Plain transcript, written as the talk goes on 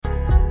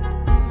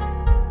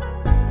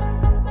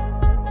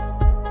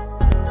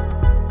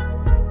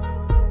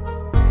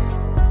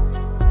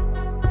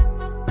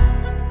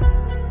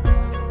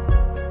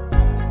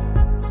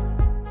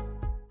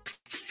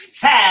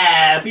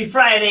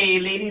Friday,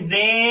 ladies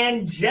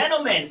and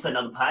gentlemen. It's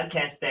another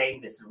podcast day.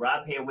 This is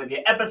Rob here with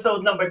you.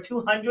 Episode number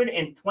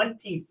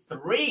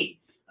 223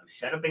 of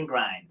Shut Up and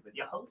Grind with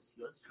your host,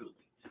 yours truly,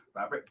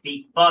 Robert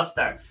B.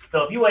 Foster.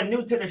 So if you are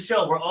new to the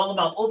show, we're all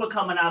about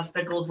overcoming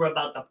obstacles. We're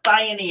about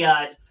defying the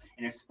odds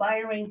and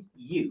inspiring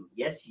you,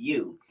 yes,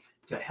 you,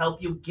 to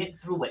help you get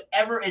through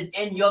whatever is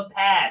in your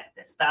path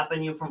that's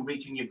stopping you from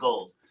reaching your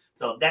goals.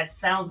 So if that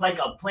sounds like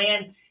a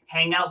plan,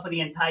 hang out for the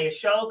entire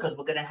show because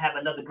we're going to have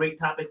another great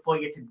topic for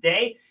you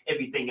today.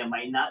 If you think it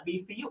might not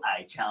be for you,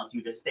 I challenge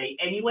you to stay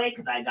anyway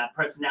because I got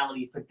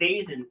personality for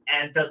days, and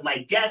as does my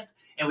guest,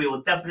 and we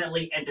will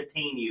definitely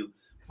entertain you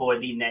for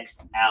the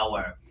next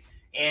hour.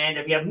 And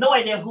if you have no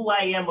idea who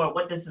I am or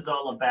what this is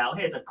all about,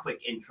 here's a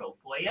quick intro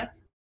for you.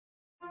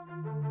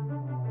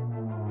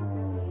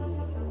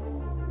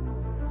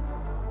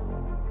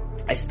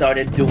 I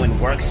started doing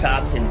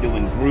workshops and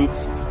doing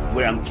groups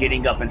where I'm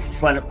getting up in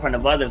front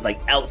of others, like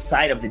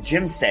outside of the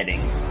gym setting,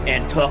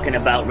 and talking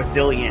about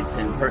resilience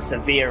and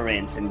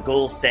perseverance and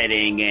goal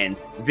setting and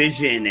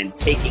vision and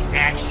taking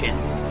action.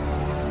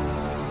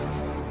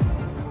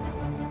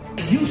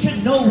 You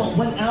should know what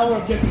 1 hour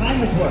of your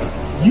time is worth.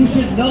 You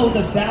should know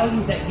the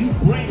value that you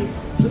bring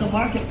to the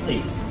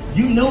marketplace.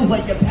 You know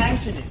what your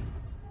passion is.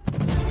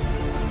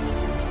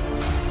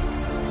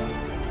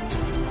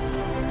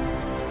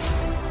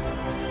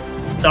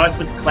 Starts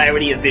with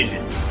clarity of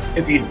vision.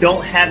 If you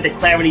don't have the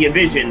clarity of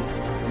vision,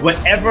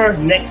 whatever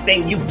next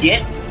thing you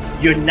get,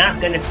 you're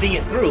not going to see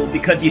it through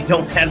because you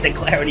don't have the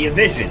clarity of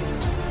vision.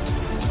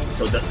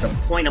 So the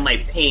point of my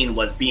pain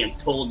was being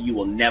told you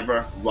will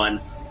never run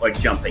or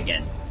jump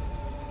again.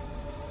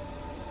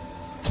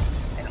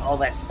 And all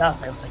that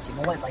stuff, I was like, you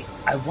know what? Like,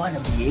 I want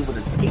to be able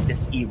to take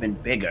this even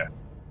bigger.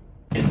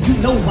 If you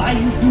know why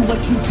you do what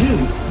you do,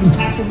 you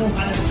have to know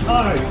how to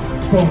charge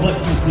for what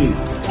you do.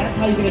 That's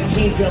how you're going to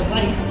change your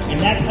life, and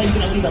that's how you're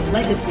going to leave a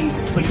legacy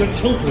for your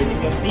children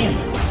and your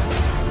family.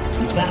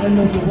 You got to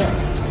know your worth.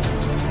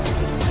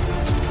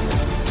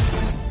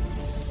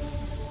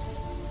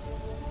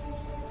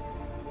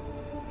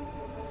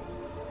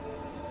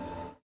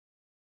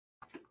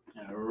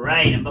 All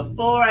right, and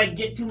before I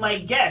get to my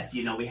guest,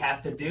 we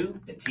have to do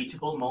the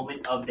teachable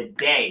moment of the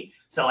day.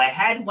 So I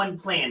had one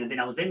plan, and then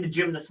I was in the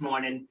gym this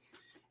morning,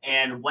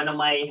 and one of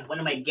my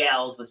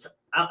gals was,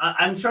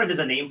 I'm sure there's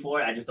a name for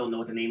it. I just don't know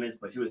what the name is,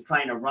 but she was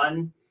trying to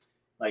run.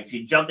 Like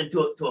she jumped into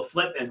a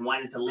flip and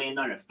wanted to land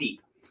on her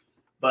feet.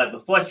 But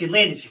before she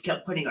landed, she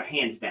kept putting her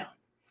hands down.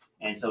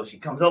 And so she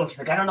comes over. She's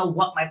like, I don't know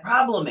what my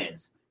problem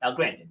is. Now,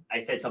 granted,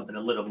 I said something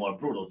a little more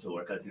brutal to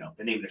her because,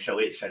 the name of the show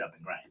is Shut Up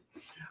and Grind.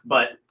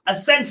 But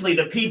essentially,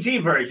 the PG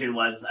version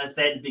was, I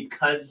said,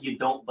 because you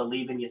don't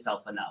believe in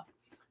yourself enough.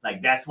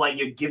 Like, that's why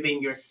you're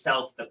giving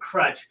yourself the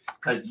crutch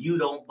because you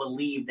don't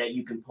believe that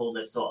you can pull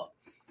this off.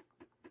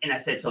 And I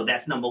said, so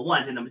that's number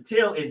one. And number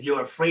two is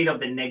you're afraid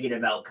of the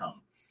negative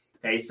outcome.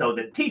 Okay, so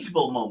the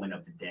teachable moment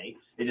of the day,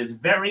 it is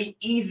very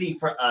easy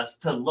for us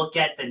to look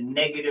at the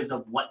negatives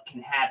of what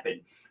can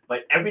happen.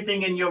 But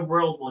everything in your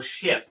world will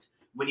shift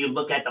when you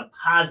look at the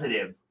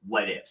positive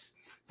what ifs.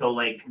 So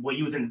like we'll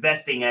use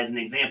investing as an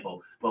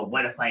example. Well,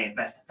 what if I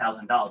invest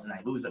 $1,000 and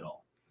I lose it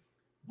all?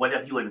 What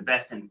if you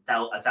invest in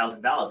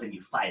 $1,000 and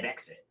you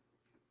 5x it?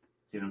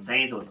 See what I'm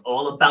saying? So it's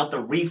all about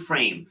the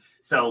reframe.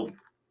 So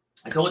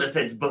I told her, I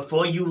said,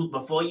 before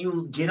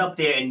you get up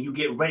there and you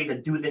get ready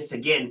to do this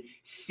again,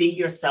 see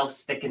yourself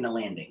sticking the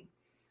landing,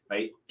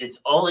 right? It's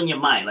all in your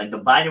mind. Like the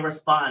body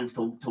responds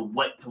to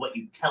what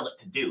you tell it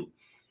to do.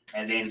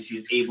 And then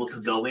she's able to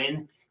go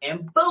in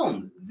and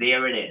boom,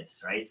 there it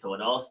is, right? So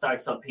it all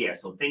starts up here.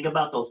 So think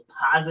about those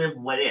positive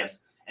what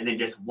ifs and then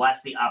just watch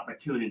the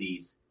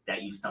opportunities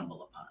that you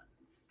stumble upon.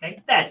 Okay,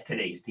 that's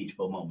today's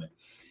teachable moment.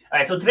 All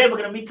right, so today we're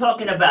going to be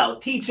talking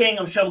about teaching.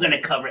 I'm sure we're going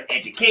to cover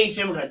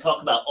education. We're going to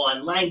talk about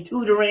online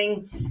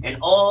tutoring and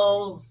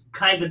all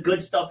kinds of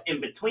good stuff in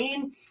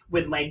between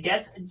with my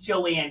guest,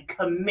 Joanne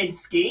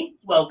Kaminsky.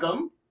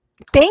 Welcome.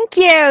 Thank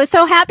you.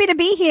 So happy to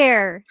be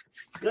here.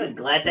 Good.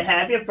 Glad to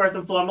have you. First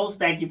and foremost,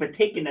 thank you for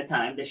taking the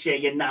time to share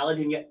your knowledge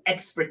and your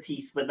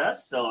expertise with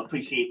us. So I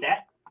appreciate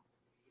that.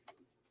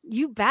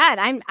 You bet.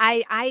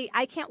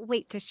 I can't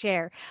wait to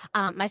share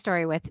my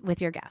story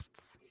with your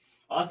guests.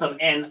 Awesome.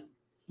 And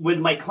with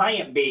my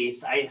client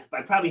base, I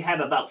probably have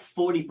about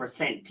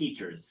 40%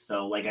 teachers.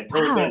 So like I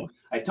told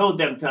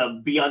them to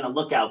be on the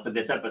lookout for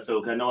this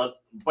episode. Cause I know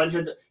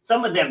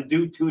some of them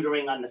do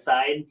tutoring on the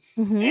side.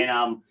 Mm-hmm.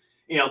 And,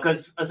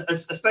 because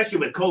especially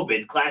with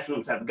COVID,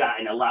 classrooms have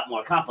gotten a lot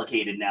more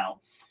complicated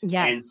now.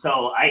 Yes. And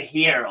so I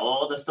hear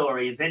all the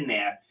stories in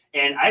there.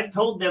 And I've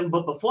told them,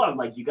 but before, I'm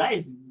like, you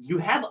guys, you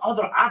have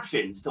other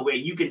options to where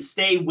you can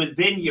stay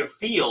within your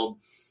field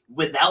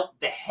without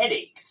the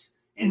headaches.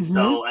 And mm-hmm.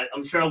 So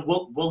I'm sure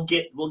we'll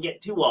get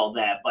to all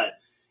that, but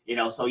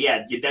so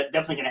yeah, you're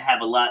definitely going to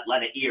have a lot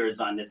of ears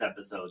on this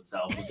episode. So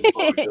looking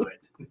forward to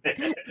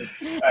it.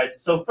 All right.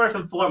 So first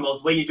and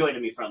foremost, where are you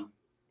joining me from?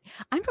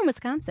 I'm from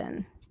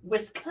Wisconsin.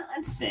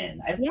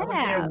 Wisconsin. I was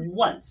there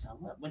once. I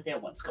went there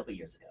once a couple of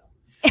years ago.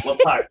 What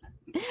part?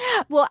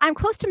 Well, I'm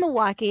close to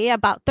Milwaukee,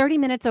 about 30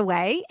 minutes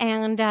away,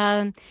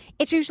 and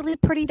it's usually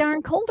pretty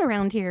darn cold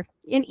around here.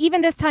 And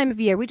even this time of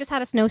year, we just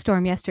had a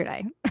snowstorm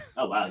yesterday.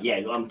 Oh wow,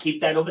 yeah.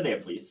 Keep that over there,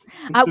 please.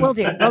 Will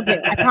do. Will do.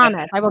 I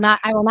promise. I will not.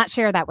 I will not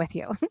share that with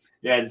you.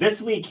 Yeah,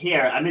 this week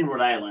here, I'm in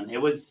Rhode Island.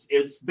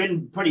 It's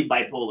been pretty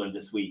bipolar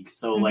this week.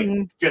 So like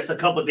just a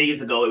couple of days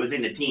ago, it was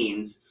in the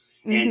teens,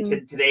 and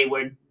today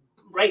we're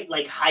right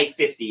like high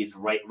 50s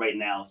right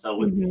now. So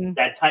with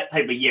that type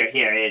of year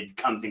here, it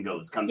comes and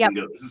goes, and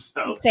goes.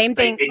 So same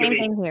thing. Same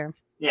thing here.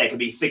 Yeah, it could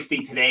be 60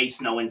 today,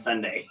 snowing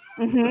Sunday.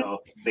 So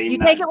you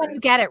take it when you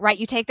get it, right?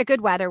 You take the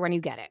good weather when you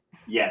get it.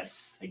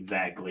 Yes,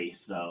 exactly.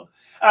 So, all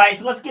right.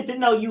 So let's get to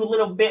know you a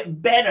little bit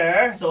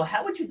better. So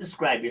how would you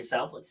describe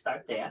yourself? Let's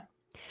start there.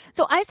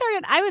 So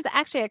I was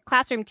actually a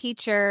classroom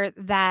teacher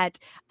that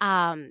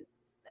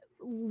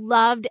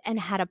loved and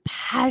had a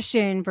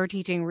passion for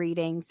teaching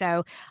reading.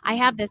 So I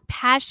have this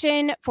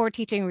passion for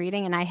teaching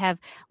reading, and I have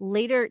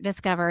later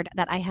discovered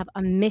that I have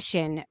a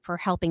mission for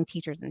helping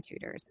teachers and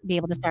tutors be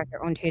able to start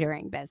their own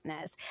tutoring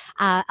business.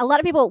 A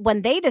lot of people,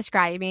 when they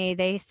describe me,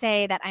 they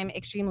say that I'm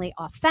extremely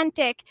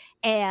authentic,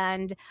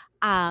 and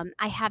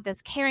I have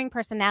this caring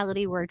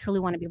personality where I truly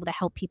want to be able to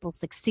help people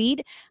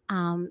succeed,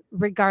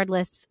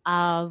 regardless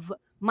of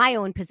my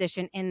own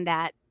position, in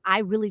that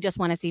I really just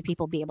want to see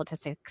people be able to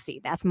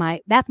succeed. That's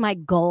my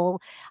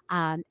goal.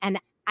 And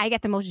I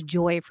get the most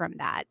joy from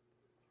that.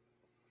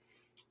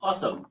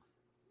 Awesome.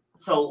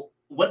 So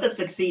what does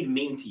succeed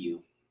mean to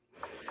you?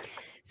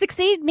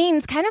 Succeed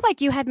means, kind of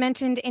like you had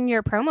mentioned in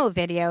your promo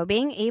video,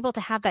 being able to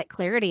have that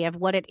clarity of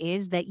what it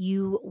is that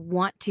you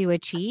want to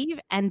achieve,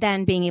 and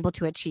then being able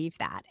to achieve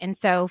that. And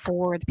so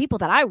for the people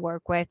that I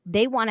work with,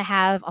 they want to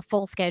have a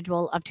full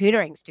schedule of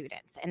tutoring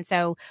students. And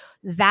so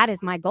that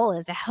is my goal,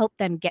 is to help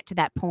them get to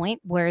that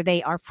point where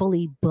they are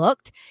fully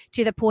booked,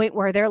 to the point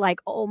where they're like,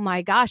 oh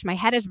my gosh, my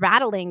head is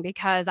rattling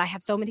because I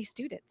have so many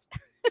students.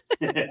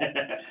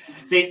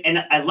 See,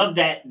 and I love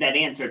that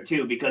answer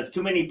too, because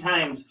too many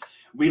times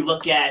we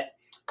look at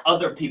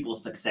other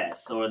people's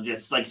success, or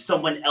just like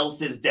someone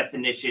else's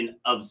definition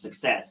of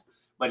success.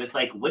 But it's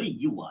like, what do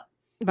you want?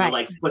 Right. You know,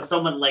 like for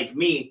someone like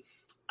me,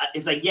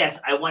 it's like, yes,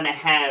 I want to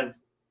have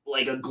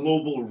like a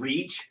global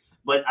reach,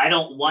 but I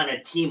don't want a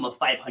team of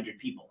 500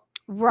 people.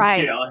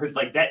 Right. You know, it's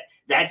like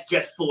that's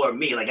just for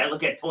me. Like I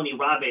look at Tony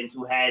Robbins,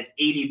 who has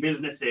 80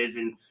 businesses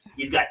and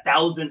he's got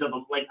thousands of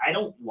them. Like, I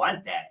don't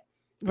want that.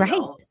 Right.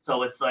 Know?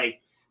 So it's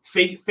like,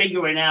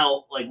 figuring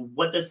out like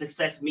what does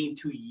success mean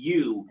to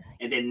you,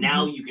 and then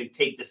now you can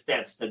take the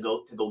steps to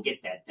go get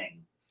that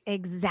thing.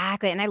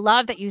 Exactly. And I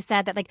love that you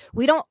said that, like,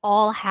 we don't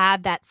all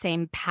have that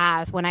same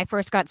path. When I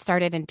first got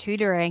started in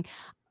tutoring,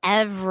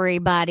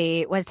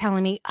 everybody was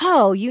telling me,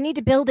 oh, you need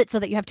to build it so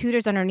that you have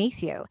tutors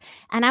underneath you.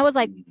 And I was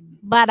like,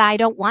 but I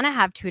don't want to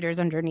have tutors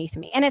underneath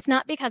me. And it's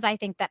not because I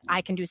think that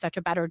I can do such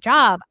a better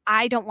job.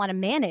 I don't want to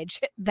manage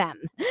them.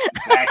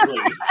 Exactly.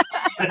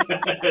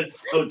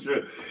 It's so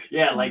true.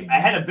 Yeah, like I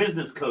had a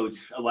business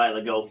coach a while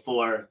ago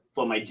for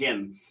my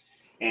gym.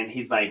 And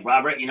he's like,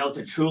 Robert, you know,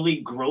 to truly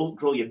grow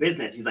your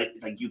business, he's like,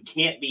 you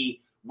can't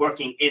be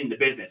working in the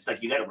business.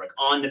 Like, you got to work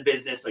on the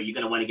business. So you're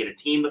going to want to get a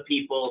team of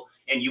people,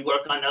 and you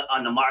work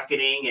on the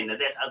marketing and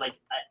this. I was like,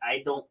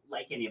 I don't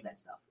like any of that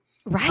stuff.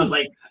 Right. I was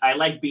like, I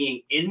like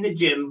being in the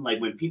gym. Like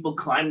when people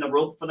climb the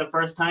rope for the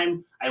first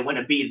time, I want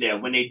to be there.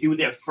 When they do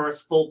their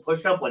first full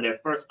push-up or their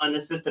first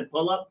unassisted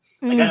pull-up,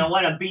 like I don't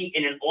want to be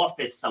in an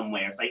office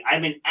somewhere. It's like,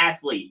 I'm an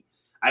athlete.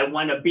 I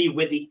want to be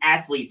where the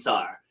athletes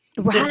are.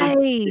 Right.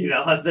 You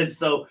know, I said,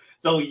 so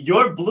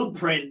your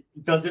blueprint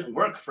doesn't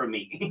work for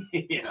me,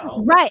 you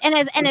know? Right.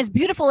 And as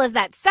beautiful as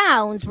that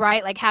sounds,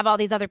 right? Like, have all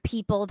these other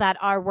people that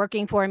are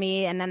working for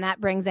me, and then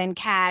that brings in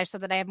cash so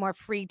that I have more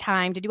free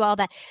time to do all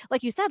that.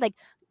 Like you said, like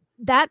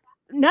that,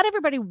 not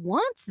everybody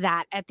wants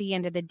that at the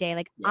end of the day.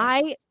 Like, yes.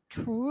 I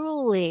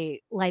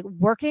truly like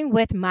working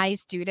with my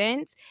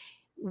students.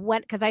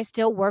 Because I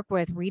still work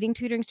with reading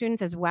tutoring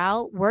students as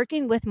well.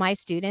 Working with my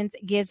students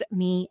gives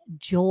me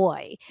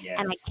joy. Yes.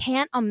 And I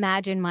can't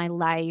imagine my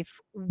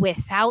life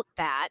without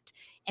that,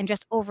 and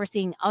just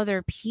overseeing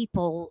other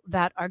people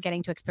that are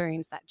getting to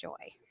experience that joy.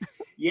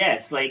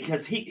 Yes, like,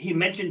 because he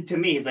mentioned to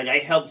me, he's like, I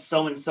helped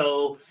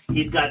so-and-so.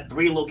 He's got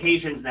 3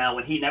 locations now,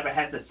 and he never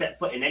has to set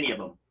foot in any of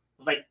them. I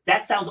was like,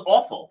 that sounds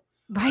awful.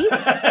 Right?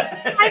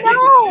 I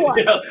know.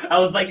 You know. I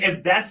was like,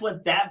 if that's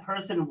what that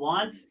person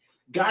wants,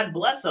 God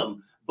bless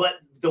them. But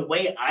the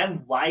way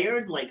I'm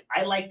wired, like,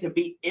 I like to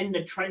be in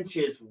the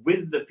trenches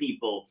with the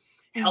people,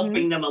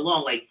 helping them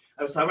along. Like,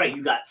 I was all right,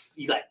 you got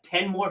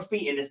 10 more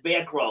feet in this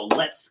bear crawl.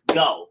 Let's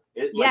go.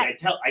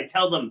 Like, I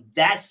tell them,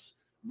 that's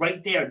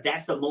right there.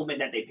 That's the moment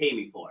that they pay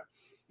me for.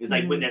 It's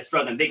like when they're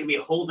struggling, they can be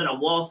holding a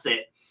wall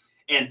sit,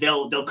 and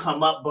they'll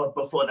come up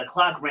before the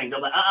clock rings.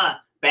 I'm like,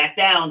 back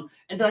down.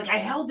 And they're like, I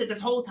held it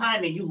this whole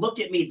time, and you look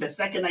at me the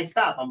second I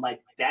stop. I'm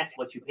like, that's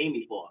what you pay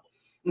me for.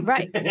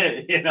 Right.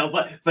 You know,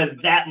 but for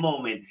that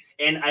moment,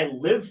 and I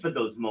live for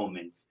those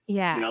moments.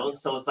 Yeah. You know,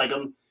 so it's like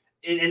and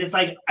it's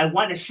like I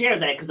want to share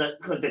that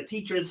because the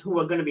teachers who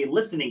are going to be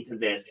listening to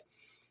this,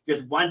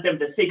 just want them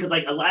to see, because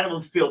like a lot of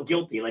them feel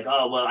guilty, like,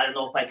 oh well, I don't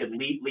know if I could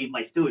leave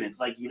my students.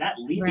 Like, you're not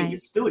leaving your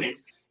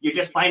students, you're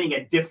just finding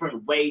a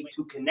different way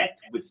to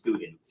connect with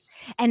students.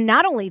 And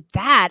not only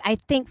that, I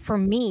think for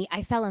me,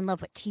 I fell in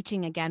love with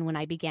teaching again when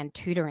I began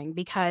tutoring,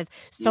 because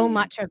so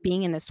much of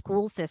being in the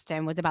school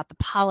system was about the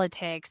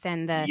politics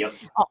and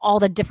all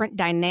the different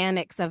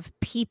dynamics of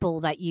people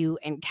that you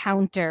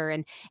encounter,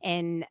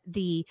 and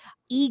the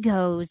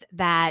egos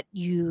that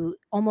you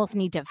almost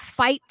need to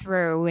fight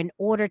through in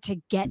order to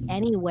get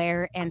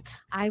anywhere. And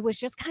I was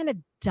just kind of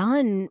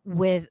done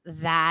with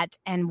that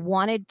and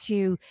wanted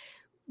to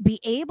be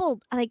able,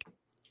 like,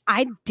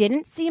 I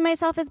didn't see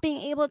myself as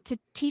being able to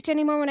teach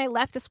anymore when I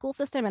left the school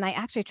system. And I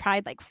actually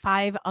tried like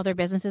 5 other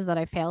businesses that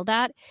I failed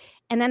at.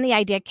 And then the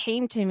idea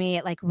came to me,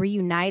 it like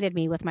reunited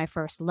me with my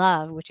first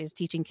love, which is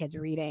teaching kids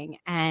reading.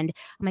 And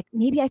I'm like,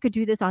 maybe I could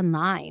do this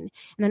online.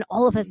 And then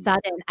all of a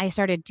sudden I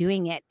started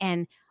doing it.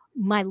 And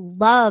my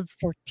love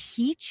for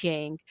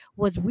teaching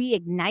was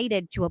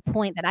reignited to a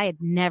point that I had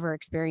never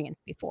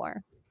experienced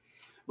before.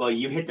 Well,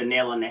 you hit the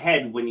nail on the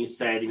head when you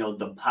said,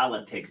 the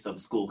politics of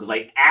school, because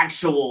like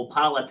actual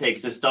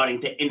politics is starting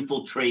to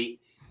infiltrate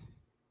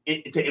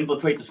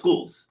the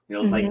schools.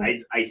 It's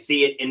like I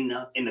see it in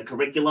the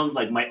curriculums.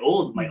 Like my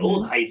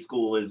old high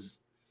school is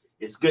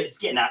good. It's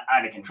getting out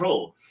of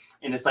control,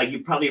 and it's like you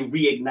probably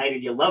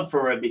reignited your love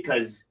for it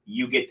because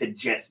you get to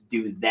just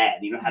do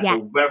that. You don't have to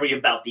worry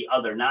about the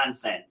other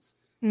nonsense.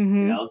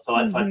 So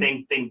I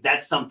think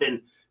that's something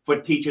for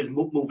teachers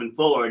moving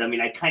forward. I mean,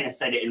 I kind of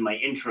said it in my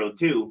intro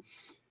too,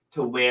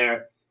 to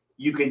where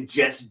you can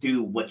just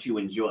do what you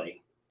enjoy.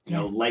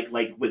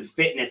 Like with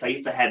fitness, I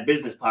used to have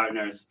business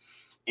partners,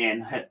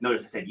 and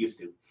notice I said used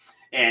to,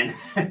 and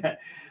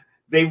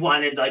they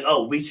wanted like,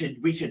 oh, we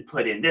should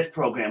put in this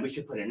program, we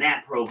should put in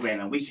that program,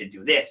 and we should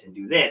do this and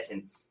do this.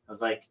 And I was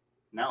like,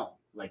 no,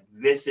 like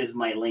this is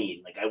my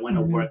lane. Like I want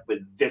to work with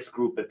this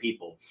group of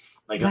people.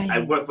 Like I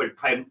work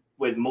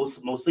with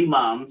mostly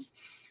moms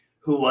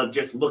who are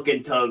just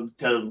looking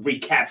to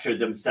recapture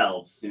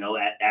themselves,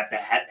 after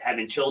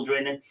having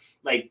children.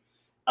 Like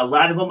a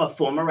lot of them are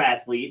former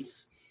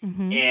athletes,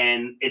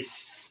 and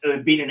it's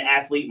being an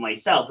athlete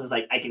myself is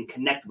like I can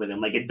connect with them.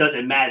 Like it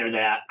doesn't matter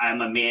that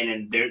I'm a man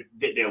and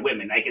they're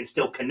women. I can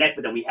still connect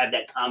with them. We have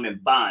that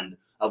common bond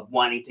of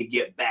wanting to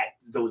get back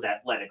those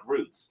athletic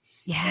roots.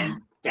 Yeah,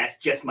 and that's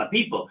just my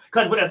people.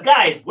 Because with us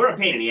guys, we're a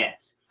pain in the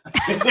ass.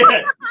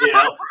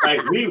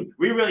 Like we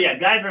really are.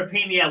 Guys are a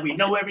pain in the ass. We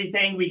know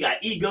everything. We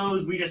got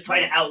egos. We just try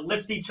to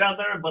outlift each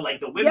other. But like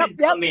the women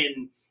come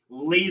in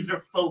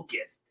laser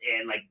focused,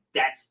 and like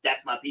that's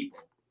my people.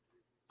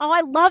 Oh,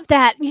 I love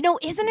that.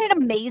 Isn't it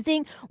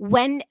amazing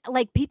when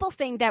like people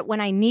think that when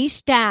I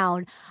niche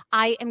down,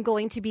 I am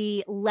going to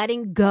be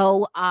letting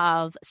go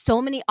of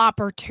so many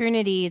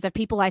opportunities of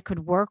people I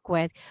could work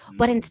with.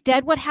 But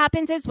instead, what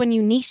happens is when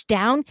you niche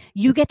down,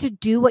 you get to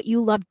do what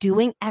you love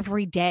doing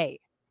every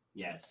day.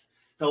 Yes.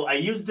 So I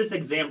used this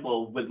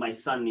example with my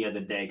son the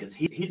other day because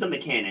he's a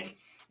mechanic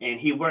and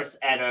he works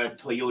at a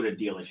Toyota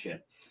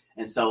dealership.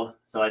 And so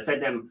I said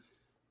to him,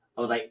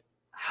 I was like,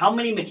 how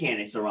many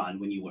mechanics are on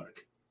when you work?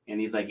 And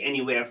he's like,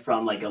 anywhere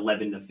from like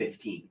 11 to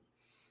 15.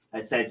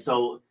 I said,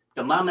 so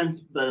the mom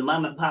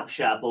and pop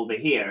shop over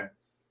here,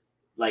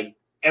 like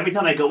every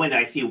time I go in there,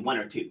 I see 1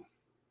 or 2.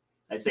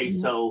 I say,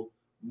 so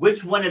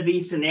which one of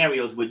these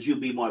scenarios would you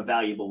be more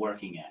valuable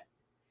working at?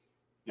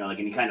 And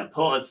he kind of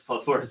paused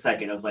for a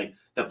second. I was like,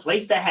 the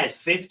place that has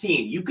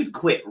 15, you could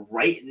quit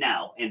right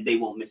now and they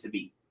won't miss a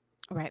beat.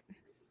 Right.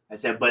 I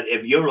said, but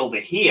if you're over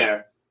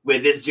here where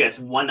there's just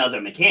one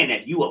other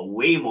mechanic, you are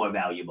way more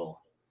valuable.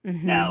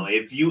 Now,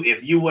 if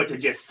you were to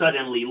just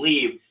suddenly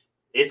leave,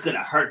 it's going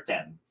to hurt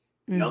them.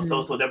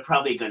 So they're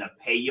probably going to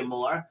pay you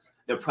more.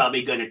 They're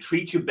probably going to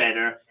treat you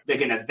better. They're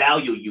going to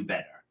value you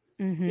better.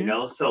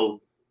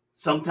 So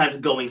sometimes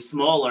going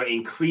smaller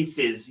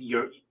increases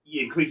your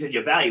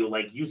value.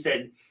 Like you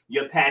said,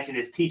 your passion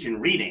is teaching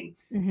reading.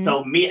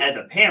 So me as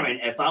a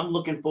parent, if I'm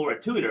looking for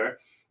a tutor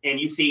and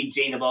you see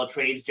Jane of all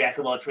trades, Jack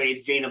of all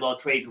trades, Jane of all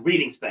trades,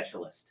 reading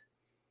specialist,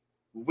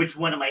 which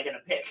one am I going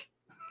to pick?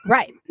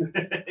 Right.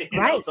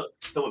 Right. So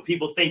when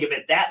people think of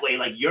it that way,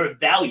 like your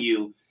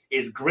value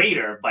is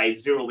greater by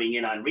zeroing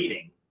in on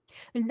reading.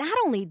 Not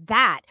only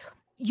that,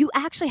 you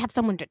actually have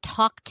someone to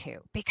talk to,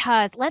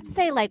 because let's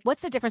say like,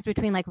 what's the difference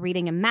between like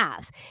reading and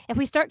math? If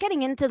we start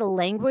getting into the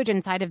language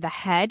inside of the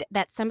head,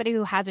 that somebody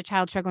who has a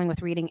child struggling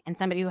with reading and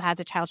somebody who has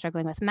a child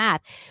struggling with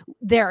math,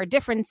 there are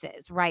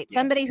differences, right? Yes.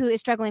 Somebody who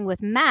is struggling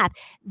with math,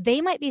 they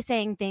might be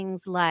saying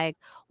things like,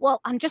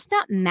 well, I'm just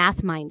not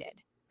math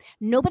minded.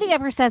 Nobody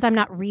ever says I'm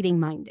not reading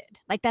minded.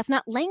 Like that's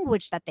not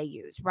language that they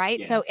use, right?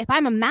 Yeah. So if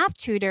I'm a math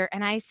tutor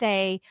and I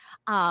say,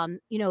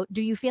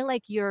 do you feel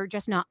like you're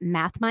just not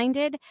math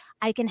minded?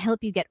 I can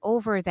help you get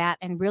over that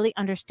and really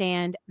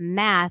understand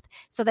math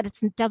so that it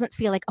doesn't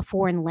feel like a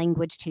foreign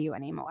language to you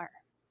anymore,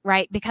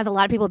 right? Because a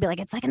lot of people will be like,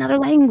 it's like another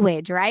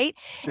language, right?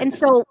 And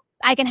so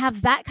I can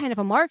have that kind of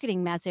a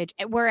marketing message.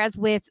 Whereas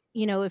with,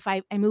 if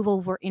I move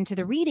over into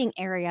the reading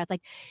area, it's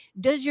like,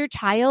 does your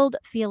child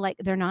feel like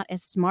they're not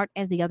as smart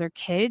as the other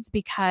kids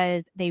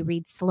because they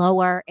read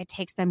slower? It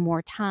takes them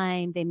more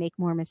time. They make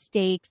more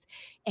mistakes.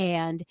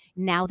 And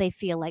now they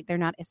feel like they're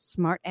not as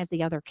smart as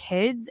the other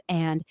kids.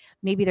 And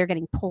maybe they're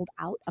getting pulled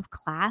out of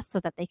class so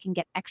that they can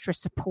get extra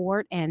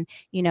support. And,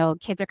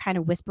 kids are kind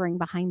of whispering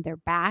behind their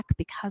back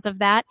because of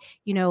that.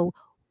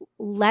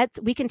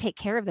 We can take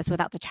care of this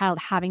without the child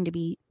having to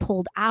be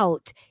pulled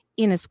out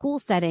in a school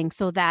setting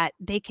so that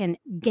they can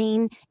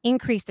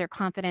increase their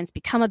confidence,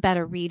 become a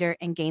better reader,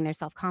 and gain their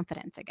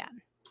self-confidence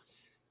again.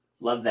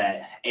 Love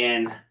that.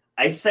 And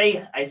I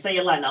say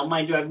a lot. Now,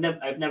 mind you,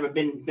 I've never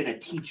been a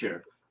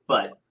teacher,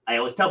 but I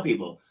always tell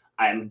people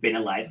I've been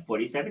alive for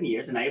 47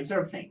 years and I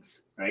observe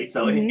things, right?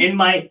 So in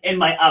my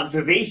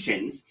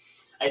observations,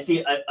 I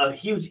see a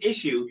huge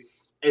issue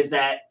is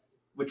that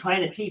we're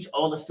trying to teach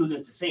all the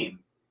students the same.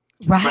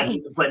 Right.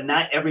 But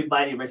not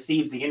everybody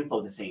receives the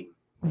info the same.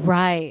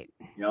 Right.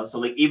 So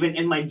like even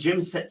in my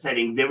gym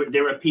setting,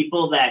 there are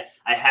people that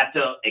I have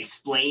to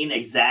explain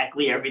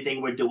exactly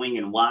everything we're doing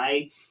and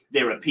why.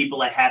 There are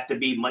people I have to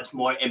be much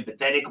more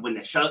empathetic when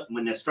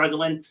they're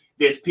struggling.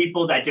 There's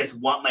people that just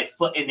want my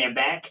foot in their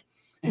back.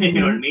 Mm-hmm.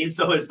 You know what I mean?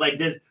 So it's like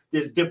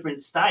there's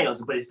different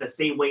styles, but it's the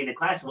same way in the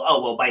classroom.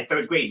 Oh, well, by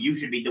third grade, you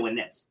should be doing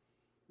this.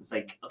 It's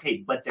like,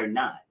 okay, but they're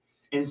not.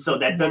 And so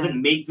that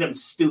doesn't make them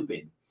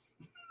stupid.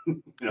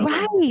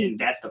 Right. And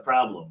that's the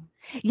problem.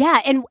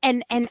 Yeah. And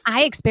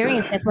I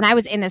experienced this when I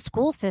was in the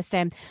school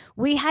system.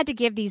 We had to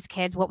give these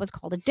kids what was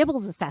called a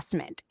Dibbles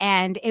assessment.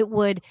 And it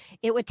would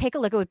take a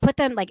look. It would put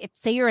them, like, if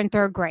say you're in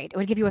third grade, it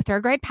would give you a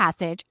third grade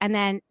passage and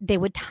then they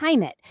would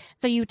time it.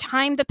 So you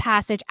time the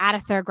passage at a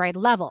third grade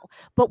level,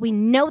 but we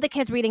know the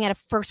kid's reading at a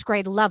first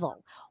grade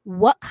level.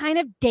 What kind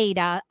of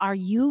data are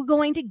you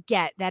going to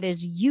get that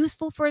is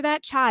useful for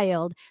that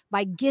child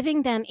by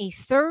giving them a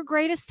third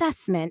grade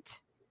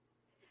assessment?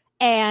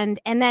 And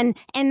then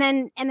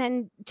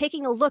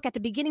taking a look at the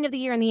beginning of the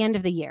year and the end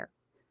of the year.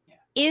 Yeah.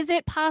 Is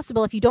it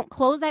possible, if you don't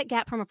close that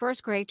gap from a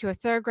first grade to a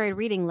third grade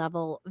reading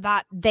level,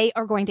 that they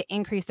are going to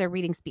increase their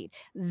reading speed?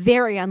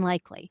 Very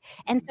unlikely.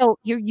 And so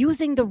you're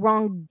using the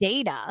wrong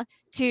data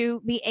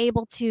to be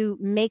able to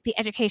make the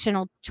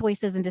educational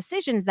choices and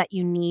decisions that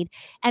you need.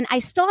 And I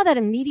saw that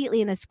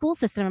immediately in the school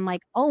system. I'm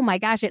like, oh my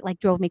gosh, it like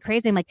drove me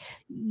crazy. I'm like,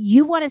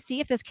 you want to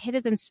see if this kid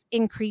is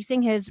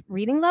increasing his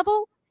reading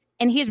level?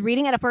 And he's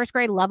reading at a first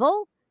grade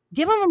level,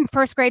 give him a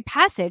first grade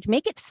passage,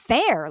 make it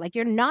fair. Like,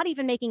 you're not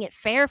even making it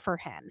fair for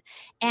him.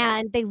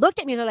 And they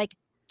looked at me, they're like,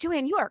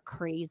 Joanne, you are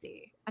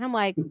crazy. And I'm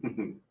like,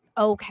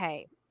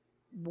 okay,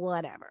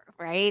 whatever.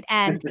 Right.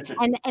 And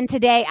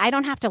today I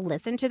don't have to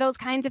listen to those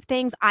kinds of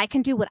things. I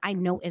can do what I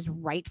know is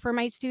right for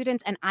my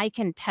students, and I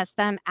can test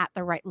them at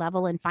the right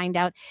level and find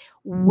out,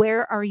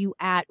 where are you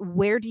at?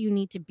 Where do you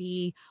need to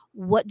be?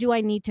 What do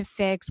I need to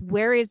fix?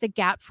 Where is the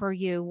gap for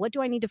you? What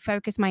do I need to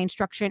focus my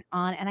instruction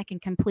on? And I can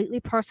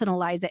completely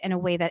personalize it in a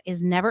way that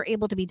is never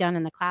able to be done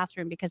in the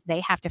classroom because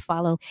they have to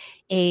follow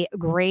a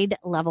grade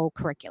level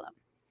curriculum.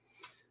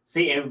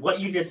 See, and what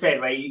you just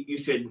said, right? You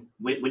should,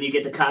 when you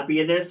get the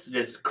copy of this,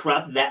 just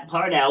crop that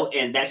part out,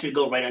 and that should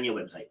go right on your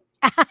website.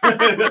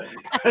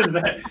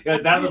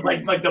 that was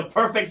like the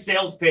perfect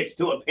sales pitch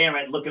to a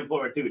parent looking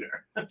for a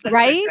tutor.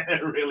 Right?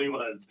 It really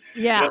was.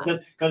 Yeah.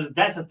 Because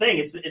that's the thing.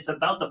 It's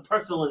about the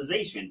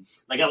personalization.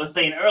 Like I was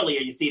saying earlier,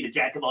 you see the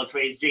jack of all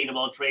trades, Jane of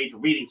all trades,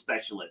 reading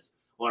specialist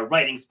or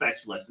writing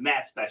specialist,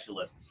 math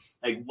specialist.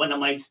 Like one of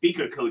my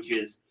speaker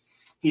coaches,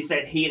 he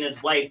said he and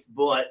his wife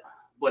bought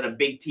a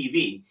big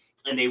TV,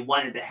 and they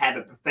wanted to have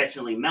it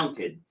professionally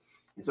mounted.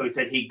 And so he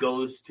said he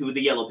goes to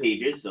the Yellow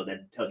Pages. So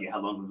that tells you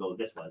how long ago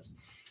this was,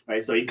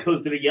 right? So he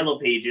goes to the Yellow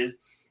Pages,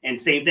 and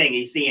same thing.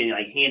 He's seeing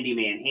like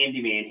handyman,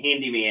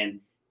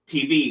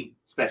 TV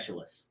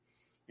specialist.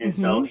 And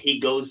so he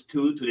goes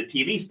to the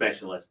TV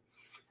specialist.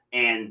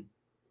 And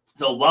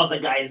so while the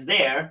guy is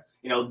there,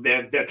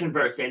 they're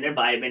conversing, they're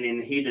vibing,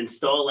 and he's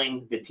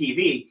installing the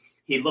TV.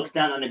 He looks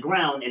down on the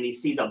ground and he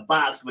sees a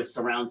box with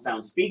surround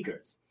sound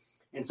speakers.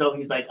 And so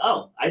he's like,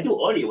 oh, I do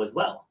audio as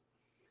well.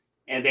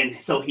 And then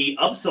so he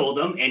upsold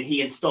them and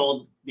he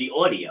installed the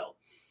audio.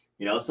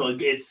 So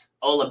it's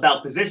all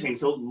about positioning.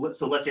 So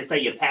let's just say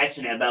you're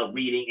passionate about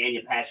reading and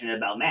you're passionate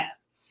about math.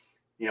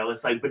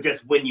 It's like, but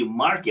just when you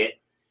market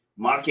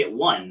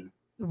one,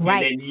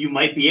 right, and then you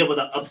might be able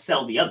to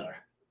upsell the other.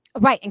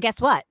 Right. And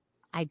guess what?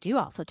 I do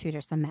also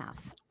tutor some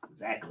math.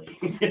 Exactly.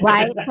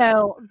 Right.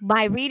 So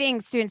my reading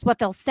students, what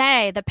they'll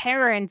say, the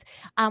parents,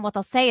 what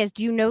they'll say is,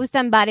 do you know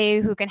somebody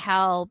who can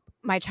help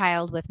my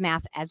child with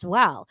math as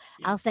well?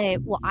 Yeah. I'll say,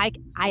 well, I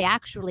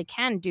actually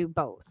can do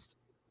both.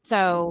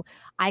 So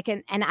I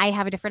can, and I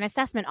have a different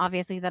assessment,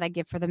 obviously, that I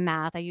give for the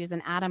math. I use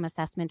an Adam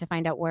assessment to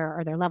find out where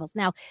are their levels.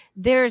 Now,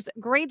 there's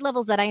grade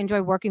levels that I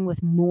enjoy working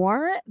with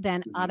more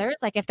than others.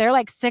 Like if they're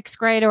like sixth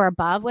grade or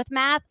above with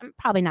math, I'm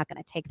probably not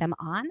going to take them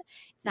on.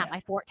 It's not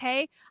my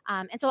forte.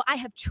 And so I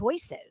have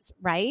choices,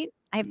 right?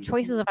 I have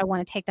choices if I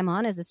want to take them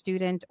on as a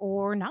student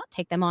or not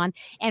take them on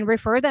and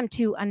refer them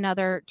to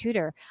another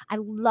tutor. I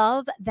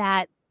love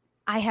that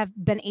I have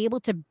been able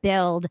to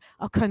build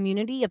a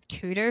community of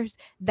tutors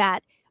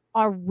that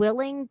are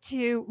willing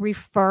to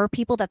refer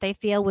people that they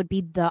feel would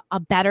be a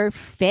better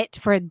fit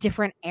for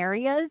different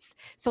areas,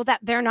 so that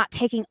they're not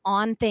taking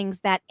on things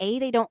that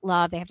they don't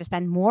love. They have to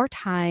spend more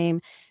time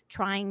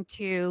trying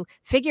to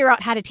figure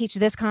out how to teach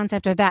this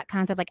concept or that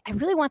concept. Like, I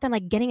really want them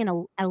like getting in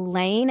a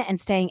lane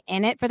and staying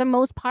in it for the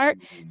most part,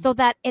 so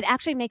that it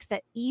actually makes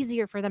it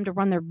easier for them to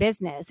run their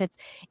business. It's,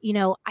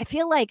 I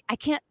feel like I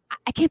can't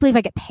believe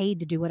I get paid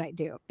to do what I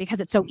do because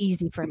it's so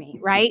easy for me,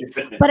 right?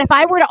 But if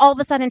I were to all of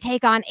a sudden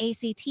take on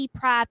ACT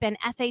prep and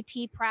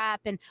SAT prep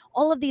and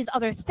all of these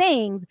other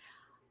things,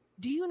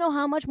 do you know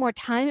how much more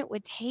time it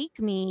would take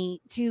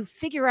me to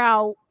figure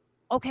out,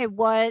 okay,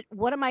 what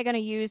am I going to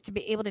use to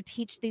be able to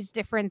teach these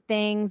different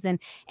things?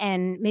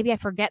 And maybe I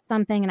forget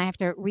something and I have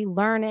to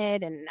relearn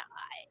it. And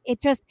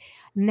it just,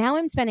 now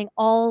I'm spending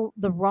all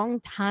the wrong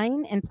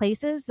time in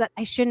places that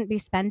I shouldn't be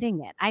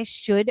spending it. I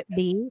should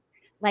be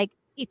like,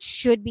 it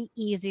should be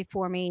easy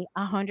for me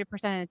 100% of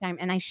the time.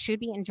 And I should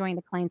be enjoying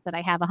the clients that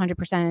I have 100% of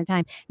the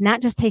time,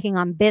 not just taking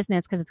on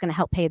business because it's going to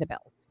help pay the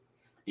bills.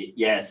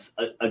 Yes,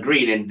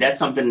 agreed. And that's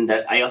something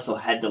that I also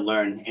had to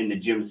learn in the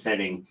gym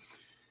setting.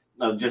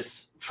 Of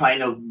just trying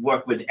to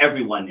work with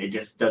everyone, it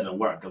just doesn't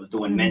work. I was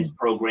doing men's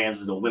programs, I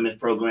was doing women's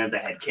programs, I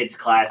had kids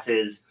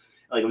classes.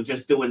 Like, I was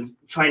just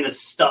trying to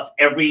stuff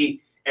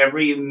every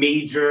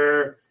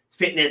major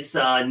fitness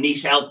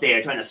niche out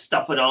there, trying to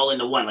stuff it all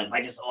into one. Like, if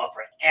I just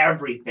offer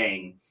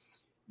everything,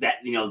 that,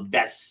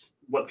 that's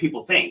what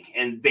people think.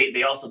 And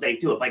they also think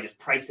too, if I just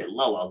price it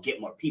low, I'll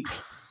get more people.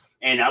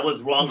 And I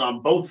was wrong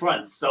on both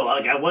fronts. So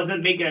like, I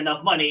wasn't making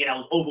enough money and I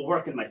was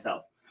overworking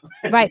myself.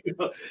 Right.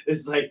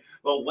 It's like,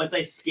 well, once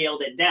I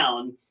scaled it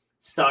down,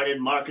 started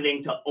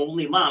marketing to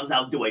only moms.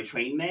 Now, do I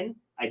train men?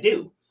 I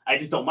do. I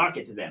just don't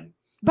market to them.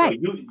 Right.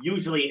 So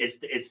usually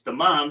it's the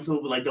moms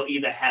who, like, they'll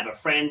either have a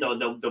friend or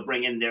they'll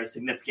bring in their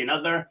significant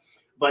other.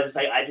 But it's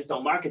like, I just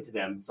don't market to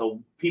them.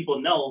 So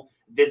people know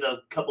there's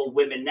a couple of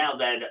women now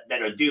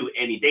that are due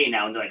any day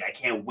now. And they're like, I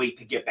can't wait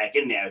to get back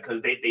in there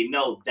because they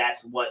know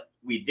that's what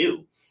we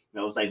do.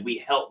 It's like, we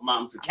help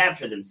moms to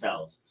capture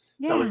themselves.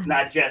 Yeah. So it's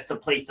not just a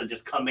place to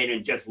just come in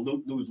and just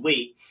lose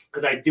weight,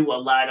 because I do a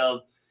lot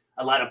of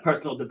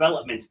personal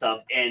development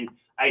stuff, and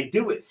I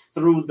do it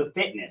through the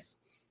fitness.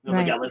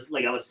 Right.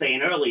 Like I was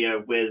saying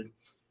earlier with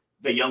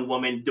the young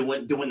woman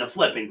doing the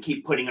flip and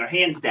keep putting her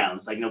hands down.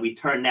 It's like, we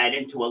turn that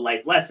into a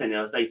life lesson.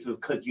 And it's like,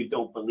 because you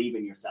don't believe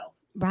in yourself.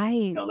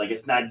 Right. Like,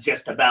 it's not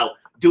just about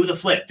do the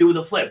flip.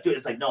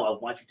 It's like, no, I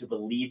want you to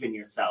believe in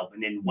yourself.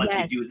 And then once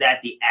you do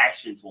that, the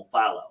actions will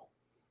follow.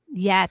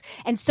 Yes.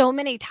 And so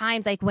many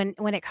times, like when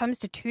it comes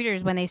to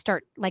tutors, when they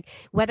start, like,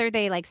 whether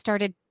they like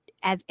started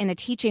as in a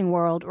teaching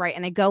world, right,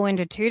 and they go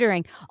into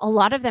tutoring, a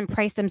lot of them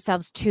price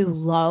themselves too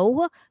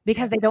low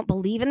because they don't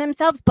believe in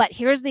themselves. But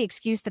here's the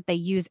excuse that they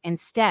use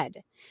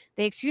instead.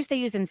 The excuse they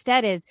use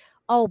instead is,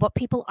 oh, but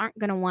people aren't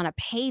going to want to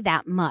pay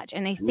that much.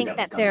 And they think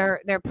that they're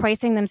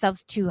pricing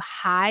themselves too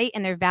high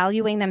and they're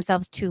valuing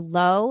themselves too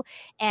low.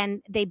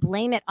 And they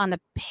blame it on the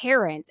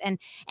parents. And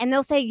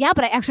they'll say, yeah,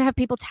 but I actually have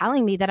people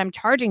telling me that I'm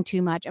charging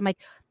too much. I'm like,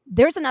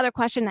 there's another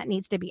question that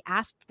needs to be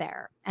asked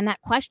there. And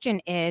that question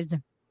is,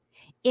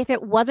 if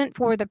it wasn't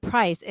for the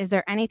price, is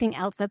there anything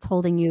else that's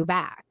holding you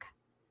back?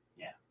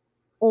 Yeah.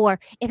 Or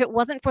if it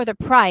wasn't for the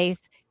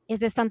price, is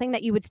this something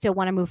that you would still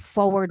want to move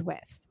forward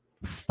with?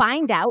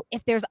 Find out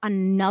if there's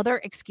another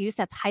excuse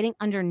that's hiding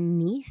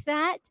underneath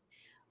that,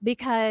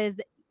 because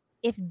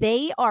if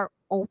they are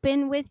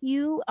open with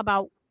you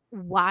about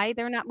why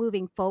they're not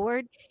moving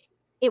forward,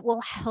 it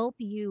will help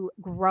you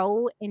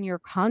grow in your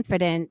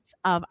confidence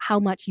of how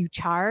much you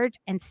charge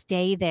and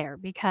stay there.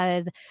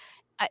 Because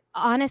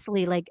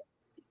honestly, like,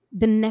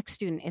 the next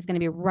student is going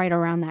to be right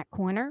around that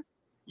corner.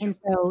 And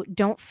so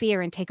don't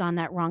fear and take on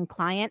that wrong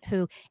client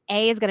who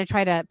is going to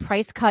try to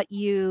price cut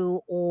you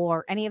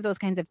or any of those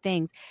kinds of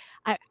things.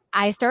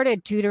 I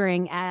started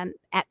tutoring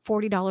at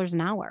 $40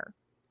 an hour.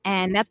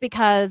 And that's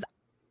because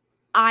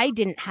I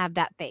didn't have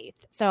that faith.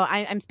 So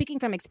I'm speaking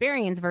from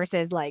experience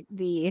versus like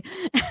the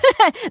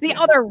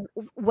other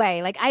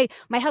way. Like,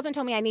 my husband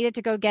told me I needed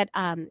to go get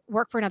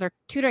work for another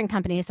tutoring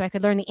company so I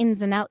could learn the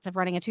ins and outs of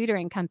running a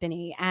tutoring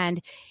company.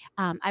 And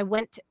I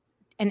went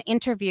and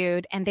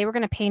interviewed, and they were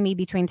going to pay me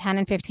between $10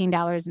 and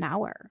 $15 an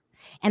hour.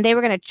 And they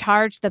were going to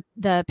charge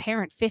the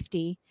parent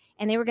 $50,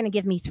 and they were going to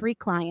give me 3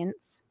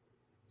 clients.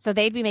 So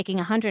they'd be making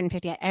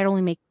 $150. I'd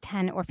only make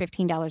 $10 or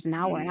 $15 an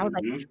hour. And I was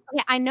like,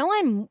 yeah, I know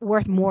I'm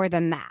worth more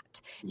than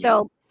that. Yeah.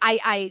 So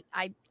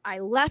I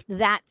left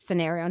that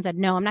scenario and said,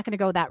 no, I'm not going to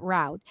go that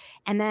route.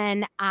 And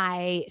then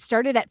I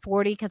started at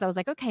 40 because I was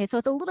like, okay, so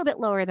it's a little bit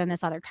lower than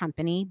this other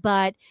company.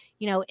 But,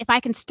 if I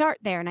can start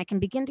there and I can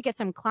begin to get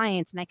some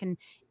clients and I can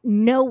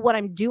know what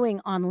I'm doing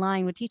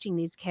online with teaching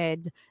these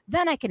kids,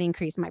 then I can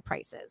increase my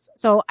prices.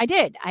 So I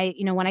did.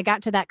 When I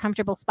got to that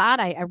comfortable spot,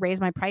 I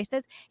raised my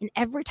prices. And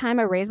every time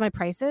I raise my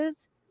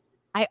prices,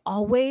 I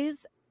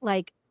always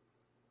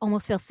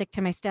almost feel sick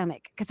to my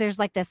stomach because there's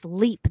like this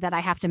leap that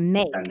I have to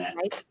make,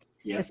 right?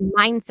 this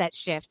mindset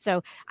shift.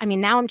 So, I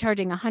mean, now I'm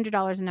charging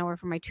 $100 an hour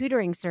for my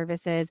tutoring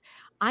services.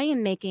 I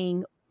am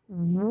making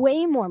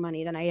way more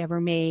money than I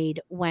ever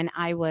made when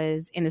I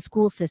was in the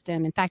school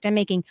system. In fact, I'm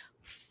making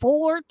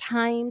 4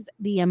 times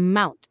the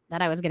amount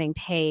that I was getting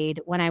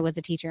paid when I was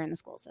a teacher in the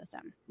school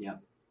system. Yeah.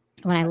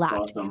 When I left.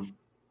 Awesome.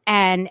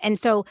 And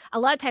so a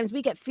lot of times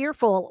we get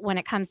fearful when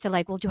it comes to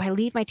like, well, do I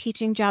leave my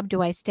teaching job?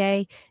 Do I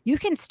stay? You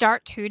can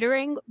start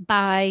tutoring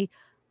by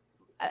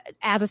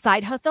as a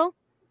side hustle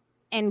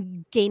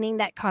and gaining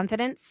that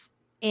confidence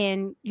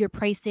in your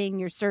pricing,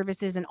 your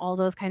services, and all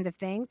those kinds of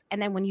things.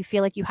 And then when you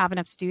feel like you have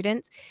enough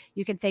students,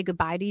 you can say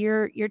goodbye to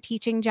your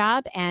teaching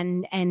job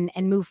and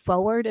move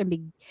forward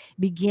and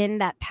begin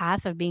that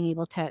path of being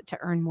able to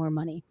earn more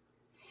money.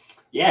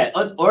 Yeah,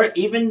 or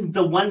even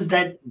the ones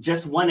that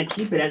just want to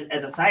keep it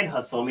as a side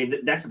hustle. I mean,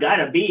 that's got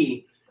to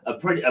be a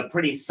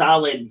pretty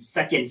solid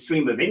second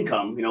stream of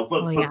income. You know,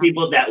 for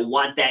people that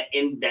want that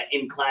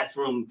in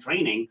classroom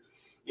training.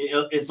 You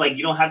know, it's like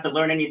you don't have to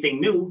learn anything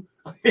new.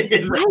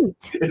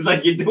 It's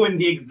like you're doing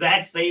the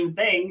exact same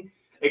thing,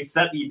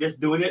 except you're just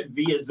doing it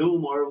via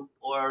Zoom or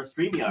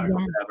StreamYard or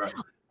whatever.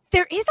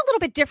 There is a little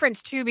bit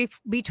difference too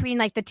between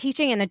like the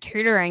teaching and the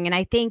tutoring. And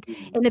I think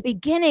in the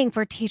beginning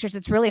for teachers,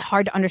 it's really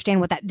hard to understand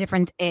what that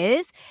difference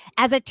is.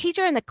 As a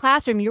teacher in the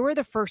classroom, you were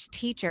the first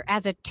teacher.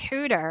 As a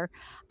tutor,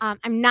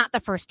 I'm not the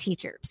first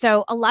teacher.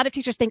 So a lot of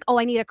teachers think, oh,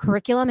 I need a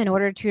curriculum in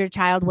order to tutor a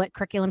child. What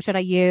curriculum should I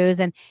use?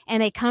 And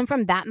they come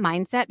from that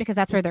mindset because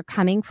that's where they're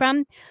coming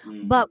from.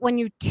 But when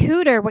you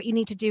tutor, what you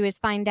need to do is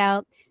find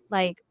out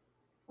like,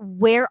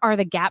 where are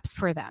the gaps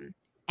for them?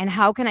 And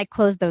how can I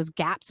close those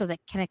gaps so they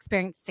can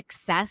experience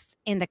success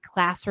in the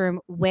classroom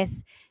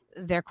with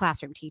their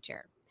classroom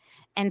teacher?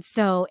 And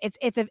so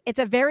it's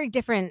a very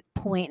different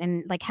point.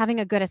 And like having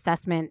a good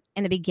assessment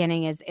in the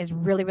beginning is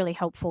really, really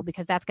helpful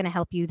because that's going to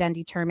help you then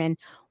determine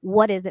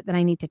what is it that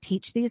I need to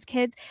teach these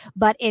kids.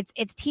 But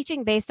it's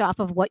teaching based off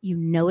of what you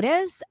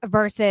notice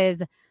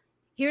versus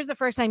here's the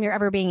first time you're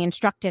ever being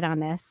instructed on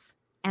this.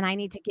 And I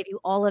need to give you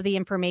all of the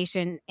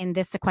information in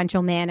this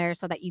sequential manner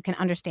so that you can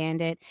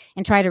understand it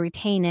and try to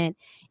retain it.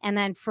 And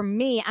then for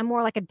me, I'm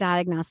more like a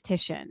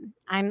diagnostician.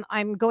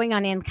 I'm going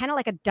on in kind of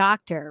like a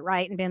doctor,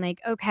 right? And being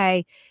like,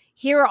 okay,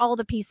 here are all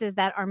the pieces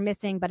that are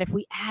missing. But if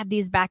we add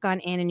these back on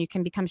in and you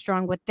can become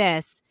strong with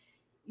this,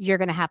 you're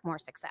going to have more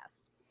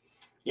success.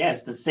 Yeah,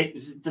 it's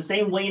the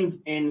same way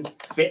in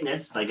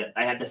fitness. Like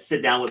I had to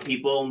sit down with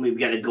people and we've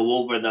got to go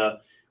over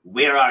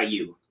where are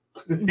you?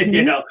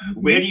 You know,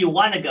 where do you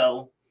want to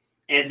go?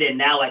 And then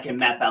now I can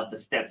map out the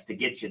steps to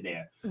get you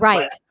there.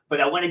 Right. But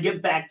I want to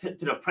get back to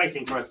the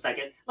pricing for a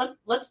second.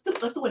 Let's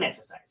do an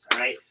exercise. All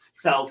right.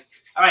 So,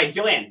 all right,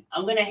 Joanne,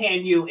 I'm going to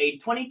hand you a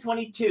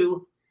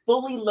 2022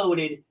 fully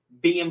loaded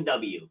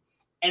BMW,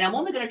 and I'm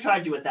only going to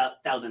charge you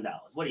 $1,000.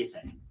 What do you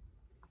say?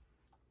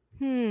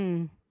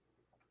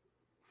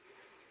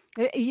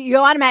 You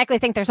automatically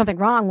think there's something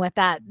wrong with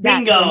that.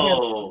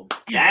 Bingo.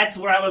 That's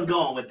where I was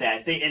going with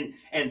that. See,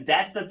 and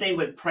that's the thing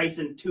with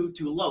pricing too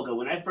low. Because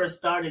when I first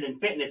started in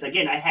fitness,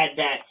 again, I had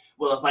that,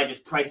 well, if I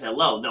just price it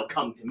low, they'll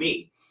come to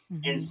me.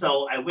 And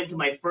so I went to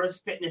my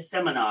first fitness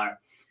seminar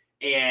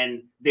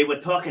and they were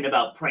talking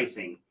about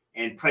pricing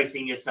and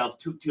pricing yourself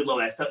too low.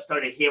 I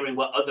started hearing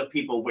what other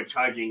people were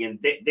charging in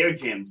their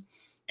gyms.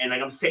 And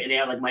like I'm sitting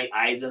there, like my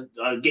eyes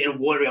are getting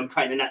watery. I'm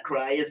trying to not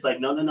cry. It's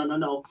like,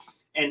 no.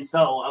 And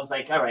so I was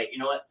like, all right, you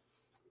know what?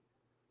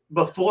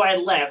 Before I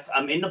left,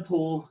 I'm in the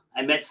pool.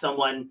 I met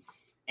someone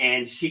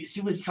and she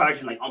was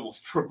charging like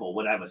almost triple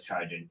what I was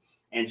charging.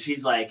 And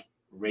she's like,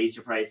 raise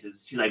your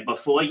prices. She's like,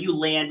 before you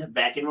land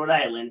back in Rhode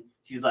Island,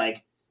 she's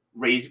like,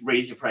 raise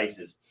your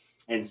prices.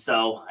 And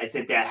so I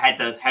said that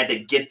I had to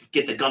get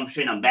the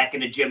gumption. I'm back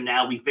in the gym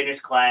now. We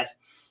finished class.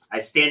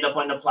 I stand up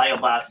on the plyo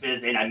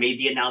boxes and I made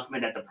the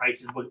announcement that the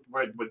prices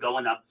were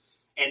going up.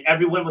 And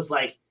everyone was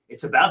like,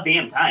 it's about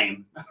damn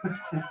time.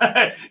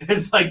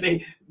 It's like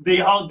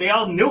they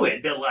all knew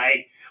it. They're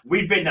like,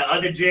 we've been to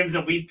other gyms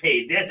and we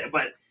paid this,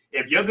 but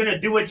if you're gonna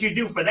do what you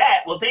do for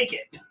that, we'll take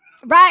it.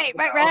 Right.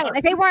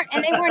 Like they weren't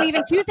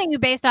even choosing you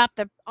based off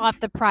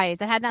the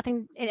price. It had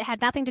nothing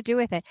to do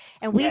with it.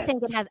 And we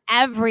think it has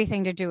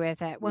everything to do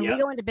with it. When we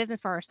go into business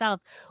for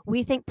ourselves,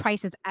 we think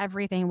price is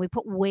everything. We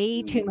put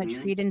way too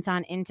much credence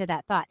into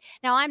that thought.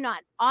 Now,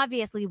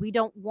 obviously we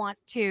don't want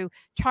to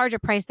charge a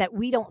price that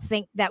we don't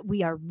think that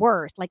we are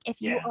worth. Like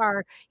if you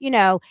are,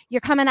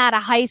 you're coming out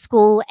of high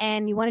school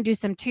and you want to do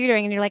some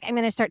tutoring and you're like, I'm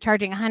going to start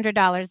charging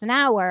 $100 an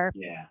hour.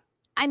 Yeah.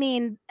 I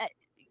mean,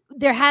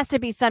 there has to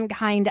be some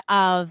kind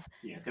of...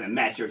 Yeah, it's going to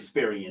match your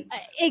experience.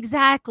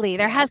 Exactly.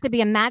 There has to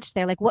be a match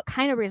there. Like, what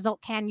kind of result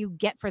can you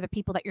get for the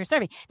people that you're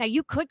serving? Now,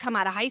 you could come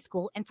out of high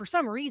school, and for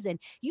some reason,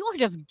 you are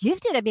just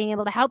gifted at being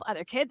able to help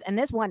other kids in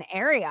this one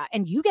area,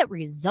 and you get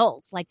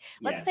results. Like,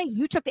 let's say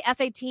you took the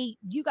SAT,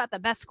 you got the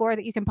best score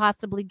that you can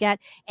possibly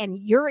get, and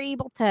you're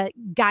able to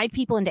guide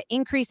people into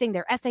increasing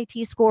their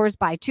SAT scores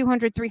by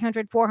 200,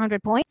 300,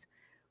 400 points.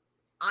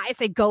 I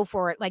say go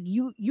for it. Like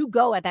you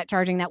go at that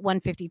charging that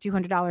 $150,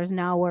 $200 an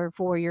hour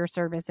for your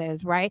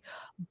services, right?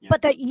 Yeah.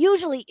 But that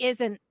usually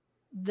isn't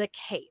the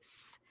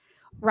case.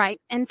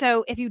 Right. And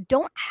so if you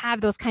don't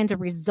have those kinds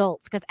of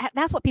results, because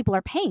that's what people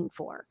are paying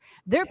for,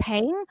 they're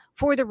paying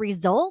for the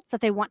results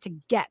that they want to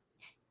get.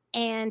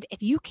 And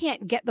if you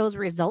can't get those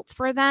results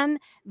for them,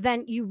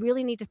 then you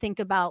really need to think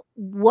about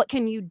what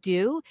can you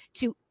do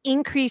to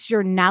increase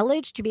your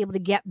knowledge to be able to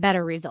get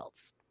better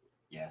results.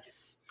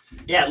 Yes.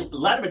 Yeah, a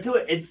lot of it too.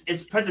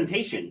 It's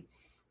presentation.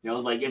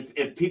 Like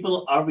if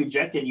people are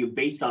rejecting you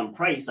based on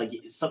price, like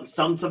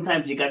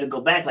sometimes you got to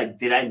go back. Like,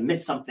 did I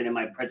miss something in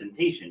my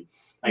presentation?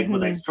 Like,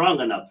 was I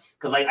strong enough?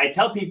 Because like I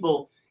tell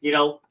people, they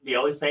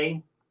always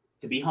say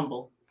to be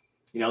humble.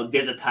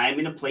 There's a time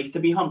and a place to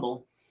be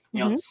humble.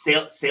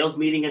 Sales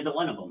meeting isn't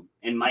one of them,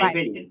 in my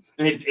opinion.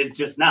 It's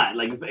just not.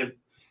 Like if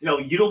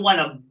you don't want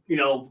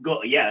to,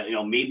 go. Yeah,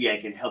 maybe I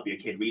can help your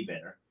kid read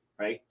better.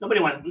 Right? Nobody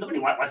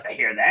wants to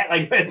hear that.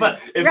 Like, if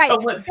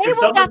someone, they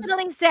will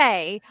definitely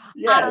say,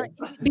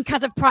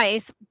 because of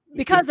price,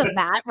 because of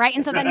that, right?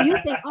 And so then you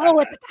think,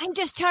 I'm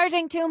just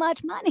charging too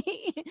much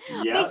money.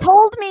 They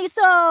told me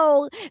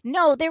so.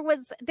 No,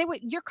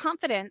 your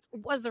confidence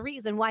was the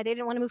reason why they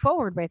didn't want to move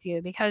forward with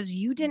you, because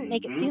you didn't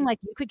make it seem like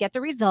you could get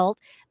the result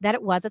that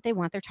it was that they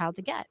want their child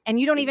to get. And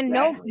you don't even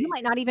know, you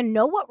might not even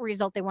know what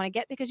result they want to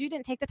get because you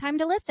didn't take the time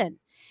to listen.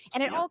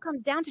 And it all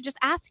comes down to just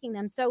asking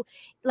them. So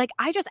like,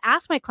 I just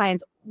ask my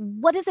clients,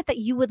 what is it that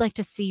you would like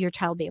to see your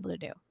child be able to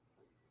do?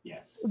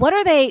 Yes. What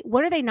are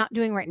they not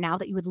doing right now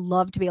that you would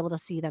love to be able to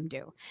see them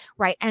do?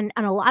 Right. And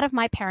a lot of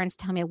my parents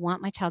tell me I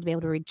want my child to be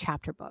able to read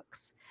chapter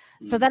books.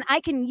 So then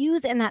I can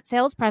use in that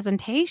sales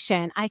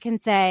presentation, I can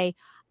say,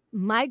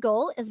 my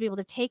goal is to be able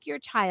to take your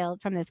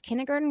child from this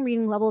kindergarten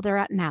reading level they're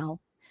at now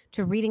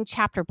to reading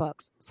chapter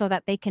books so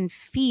that they can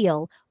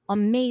feel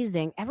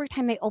amazing every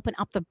time they open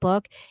up the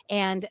book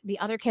and the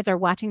other kids are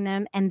watching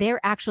them and they're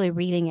actually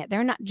reading it.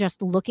 They're not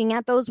just looking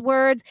at those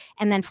words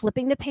and then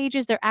flipping the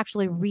pages. They're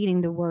actually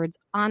reading the words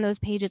on those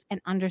pages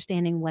and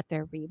understanding what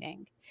they're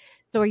reading.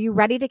 So are you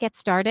ready to get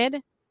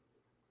started?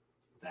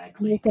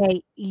 Exactly. You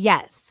say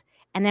yes.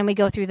 And then we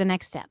go through the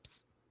next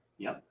steps.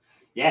 Yep.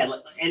 Yeah.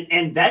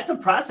 And that's the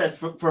process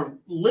for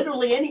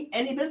literally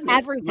any business.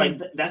 Everything.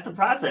 Like that's the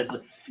process.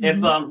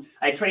 If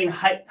I train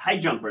high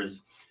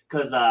jumpers,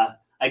 because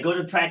I go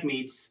to track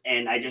meets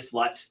and I just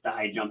watch the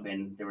high jump,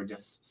 and there were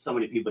just so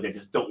many people that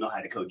just don't know how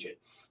to coach it.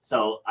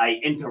 So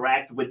I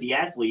interact with the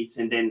athletes,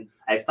 and then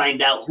I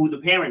find out who the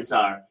parents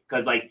are.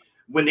 Because like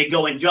when they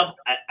go and jump,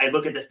 I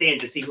look at the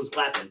stands to see who's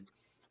clapping,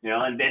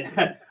 and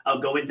then I'll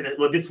go into this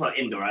is for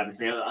indoor,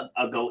 obviously.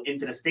 I'll go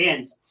into the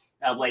stands.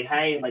 I'm like,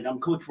 hey, like I'm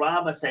Coach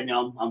Rob. I said,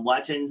 I'm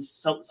watching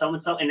so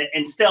and so,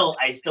 and still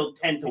I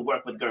tend to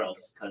work with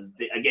girls because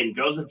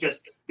girls are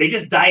they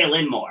just dial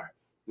in more.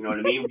 You know what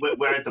I mean?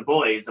 Whereas the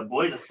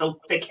boys are so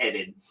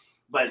thick-headed.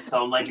 But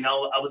so I'm like,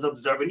 I was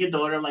observing your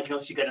daughter. Like,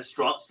 she got a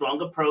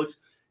strong approach.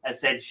 I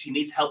said she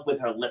needs help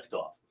with her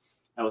liftoff.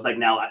 I was like,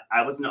 now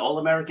I was an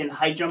All-American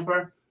high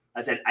jumper.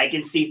 I said I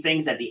can see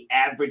things that the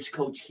average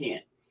coach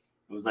can't.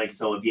 I was like,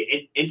 so if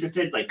you're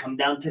interested, like, come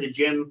down to the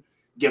gym,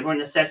 give her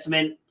an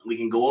assessment. We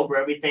can go over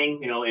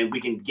everything, and we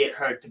can get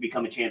her to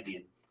become a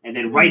champion. And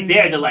then right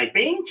there, they're like,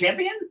 being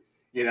champion?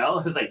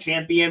 It's like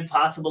champion,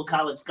 possible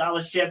college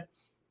scholarship.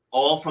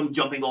 All from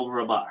jumping over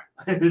a bar.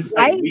 It's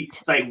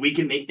like we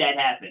can make that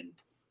happen.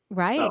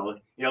 Right. So,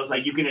 it's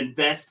like you can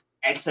invest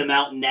X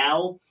amount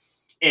now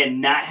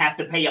and not have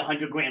to pay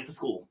 $100,000 for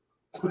school.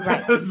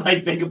 Right. It's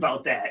like, think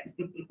about that.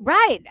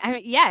 Right.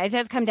 It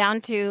does come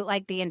down to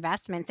like the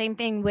investment. Same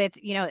thing with,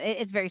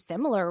 it's very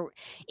similar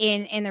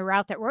in the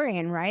route that we're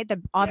in, right?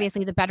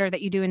 Obviously the better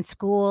that you do in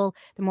school,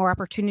 the more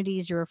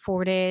opportunities you're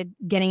afforded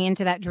getting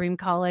into that dream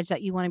college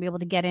that you want to be able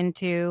to get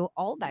into,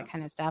 all that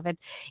kind of stuff.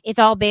 It's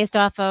all based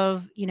off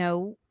of,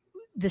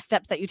 the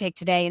steps that you take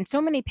today. And so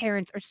many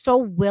parents are so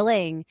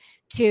willing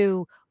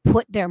to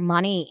put their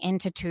money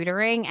into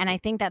tutoring. And I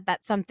think that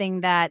that's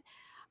something that,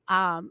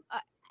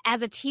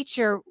 as a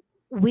teacher,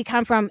 we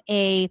come from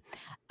I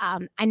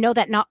know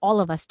that not all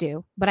of us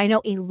do, but I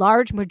know a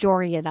large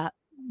majority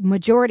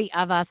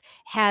of us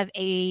have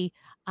a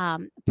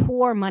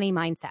poor money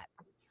mindset,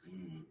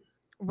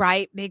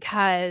 right?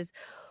 Because,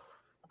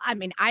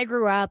 I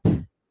grew up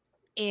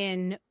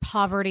in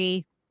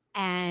poverty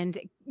and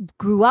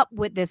grew up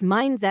with this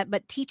mindset,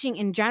 but teaching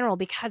in general,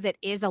 because it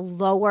is a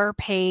lower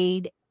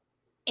paid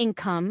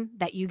income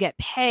that you get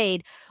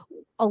paid,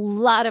 a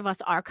lot of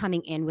us are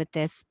coming in with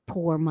this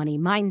poor money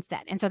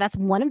mindset. And so that's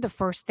one of the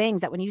first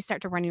things that when you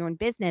start to run your own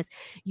business,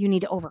 you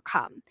need to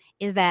overcome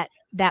is that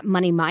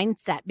money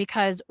mindset,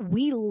 because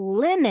we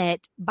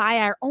limit by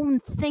our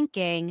own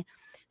thinking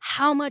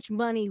how much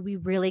money we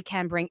really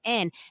can bring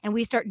in. And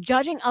we start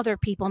judging other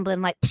people and being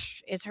like,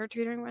 is her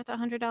tutoring worth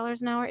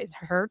 $100 an hour? Is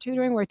her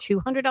tutoring worth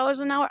 $200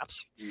 an hour?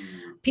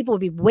 People would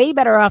be way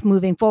better off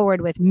moving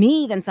forward with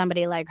me than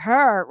somebody like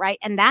her, right?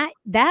 And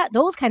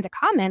those kinds of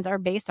comments are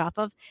based off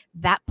of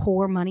that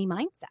poor money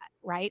mindset,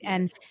 right?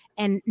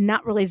 And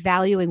not really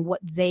valuing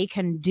what they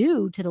can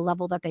do to the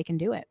level that they can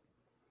do it.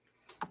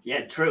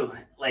 Yeah, true.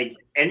 Like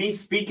any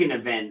speaking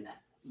event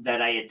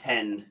that I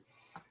attend,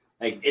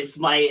 like it's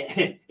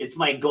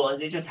my goal.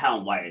 It's just how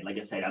I'm wired. Like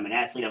I said, I'm an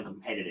athlete. I'm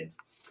competitive.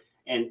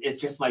 And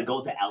it's just my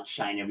goal to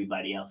outshine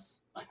everybody else.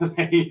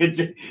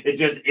 It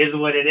just is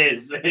what it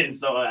is. And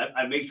so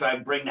I make sure I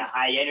bring the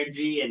high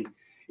energy and,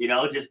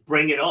 just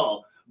bring it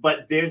all.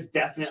 But there's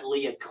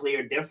definitely a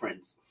clear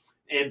difference.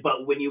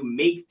 But when you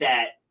make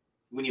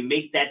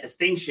that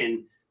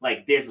distinction,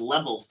 like there's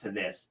levels to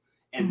this,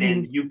 and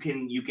then you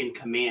can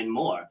command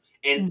more.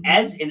 And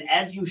as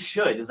you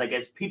should, it's like,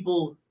 as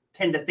people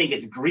tend to think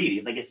it's greedy.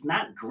 It's like, it's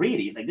not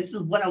greedy. It's like, this is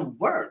what I'm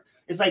worth.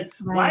 It's like,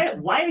 why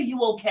are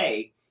you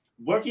okay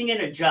working in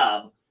a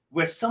job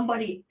where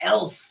somebody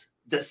else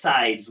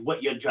decides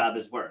what your job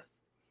is worth?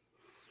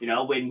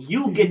 When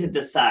you get to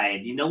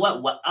decide,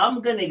 what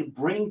I'm going to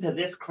bring to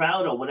this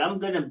crowd, or what I'm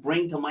going to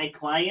bring to my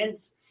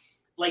clients,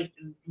 like,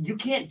 you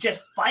can't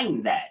just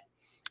find that.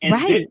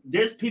 And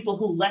there's people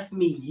who left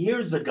me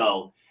years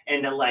ago,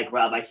 and they're like,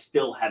 Rob, I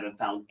still haven't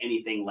found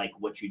anything like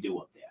what you do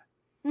up there.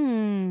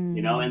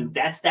 And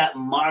that's that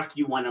mark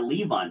you want to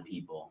leave on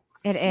people.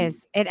 It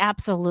is. It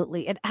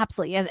absolutely is.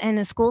 In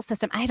the school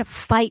system, I had to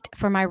fight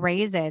for my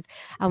raises.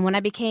 When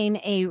I became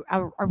a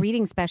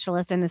reading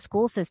specialist in the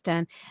school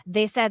system,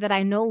 they said that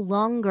I no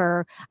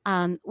longer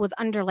was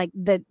under like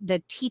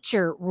the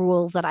teacher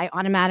rules, that I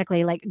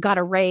automatically like got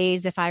a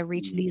raise if I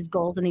reached these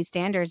goals and these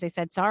standards. They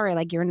said, sorry,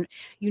 like you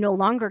no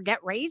longer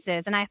get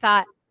raises. And I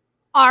thought,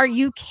 are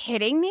you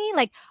kidding me?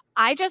 Like,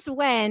 I just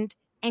went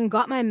and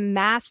got my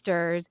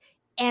master's,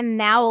 and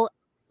now,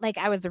 like,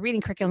 I was the reading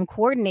curriculum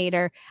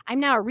coordinator. I'm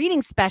now a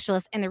reading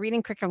specialist in the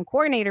reading curriculum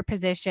coordinator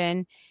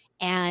position,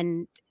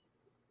 and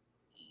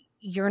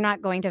you're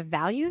not going to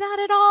value that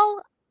at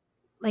all?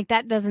 Like,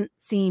 that doesn't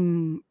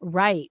seem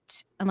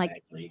right. I'm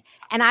like,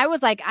 and I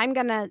was like,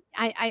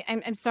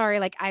 I'm sorry.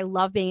 Like, I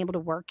love being able to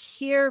work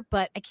here,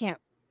 but I can't,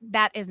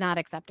 that is not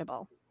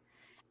acceptable.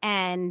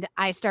 And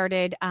I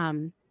started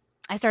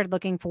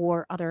looking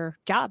for other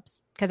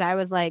jobs, because I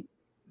was like,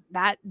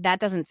 that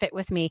doesn't fit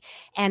with me.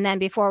 And then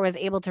before I was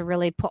able to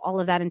really put all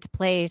of that into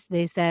place,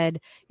 they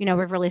said,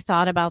 we've really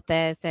thought about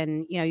this,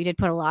 and, you did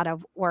put a lot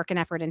of work and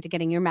effort into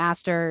getting your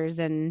master's,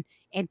 and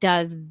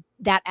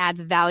that adds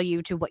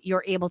value to what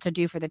you're able to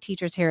do for the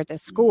teachers here at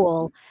this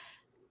school.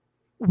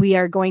 We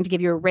are going to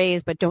give you a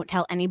raise, but don't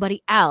tell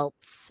anybody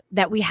else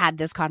that we had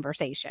this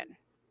conversation.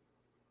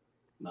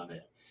 Love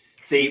it.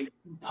 See,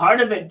 part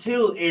of it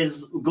too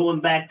is going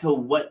back to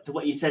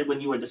what you said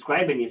when you were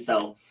describing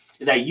yourself,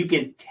 that you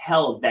can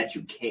tell that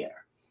you care.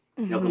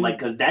 Like,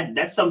 because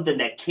that's something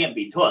that can't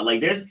be taught. Like,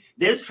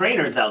 there's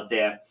trainers out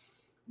there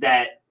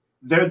that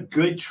they're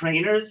good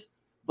trainers,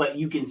 but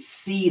you can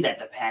see that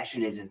the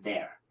passion isn't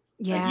there.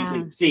 Yeah, like,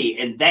 you can see,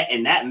 and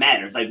that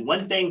matters. Like,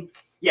 one thing,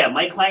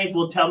 my clients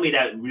will tell me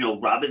that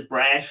Rob is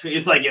brash.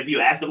 It's like, if you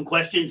ask him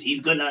questions,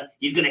 he's gonna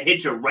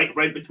hit you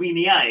right between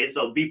the eyes.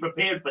 So be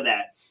prepared for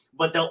that.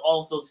 But they'll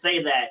also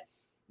say that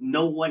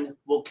no one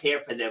will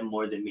care for them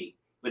more than me,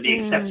 with the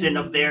exception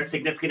of their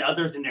significant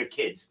others and their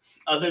kids.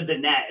 Other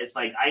than that, it's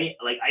like I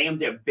am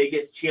their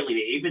biggest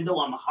cheerleader, even though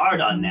I'm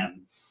hard on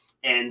them.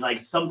 And like,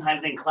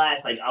 sometimes in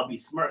class, like, I'll be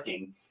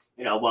smirking,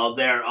 while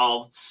they're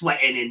all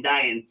sweating and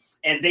dying.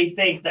 And they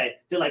think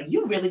that they're like,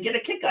 you really get a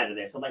kick out of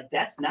this. I'm like,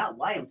 that's not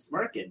why I'm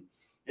smirking.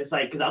 It's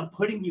like, because I'm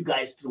putting you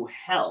guys through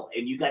hell,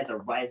 and you guys are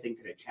rising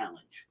to the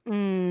challenge.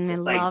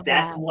 It's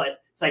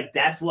like,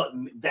 that's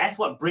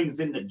what brings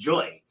in the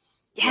joy.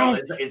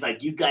 Yes. It's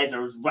like, you guys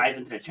are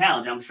rising to the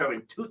challenge. I'm sure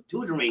in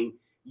tutoring,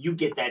 you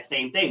get that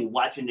same thing,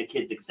 watching the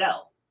kids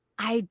excel.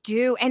 I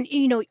do. And,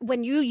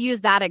 when you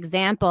use that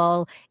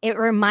example, it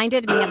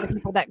reminded me of the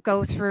people that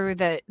go through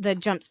the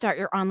Jumpstart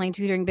Your Online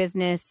Tutoring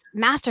Business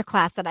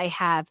masterclass that I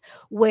have,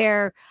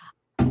 where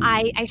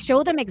I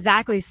show them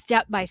exactly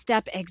step by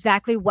step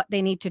exactly what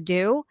they need to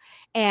do.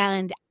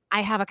 And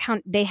they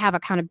have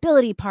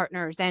accountability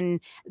partners, and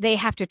they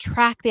have to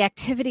track the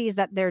activities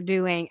that they're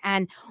doing.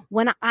 And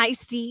when I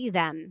see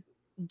them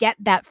get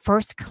that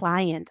first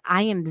client,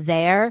 I am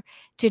there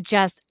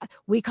to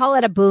we call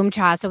it a boom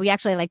cha. So we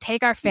actually like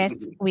take our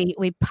fists, we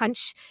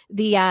punch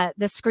the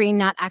screen,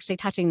 not actually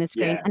touching the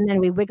screen. And then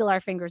we wiggle our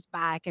fingers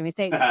back and we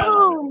say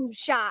boom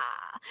cha,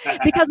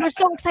 because we're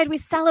so excited. We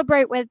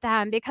celebrate with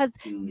them, because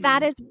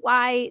that is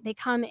why they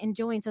come and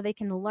join, so they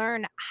can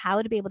learn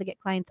how to be able to get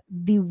clients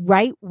the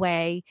right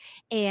way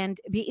and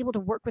be able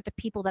to work with the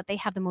people that they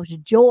have the most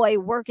joy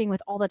working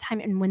with all the time.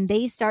 And when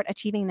they start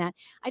achieving that,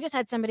 I just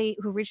had somebody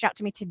who reached out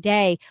to me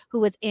today who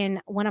was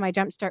in one of my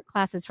Jumpstart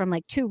classes from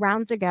like 2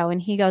 rounds ago.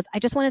 And he goes, I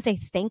just want to say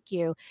thank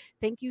you.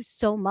 Thank you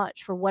so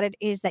much for what it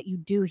is that you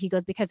do. He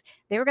goes, because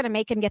they were going to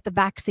make him get the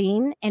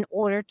vaccine in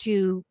order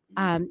to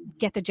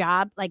get the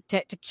job, like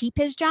to keep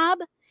his job.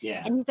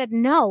 Yeah. And he said,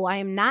 no, I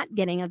am not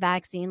getting a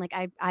vaccine. Like,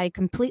 I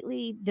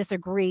completely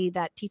disagree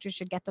that teachers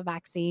should get the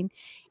vaccine.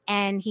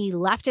 And he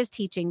left his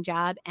teaching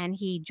job and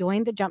he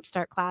joined the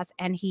Jumpstart class,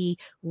 and he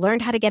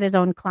learned how to get his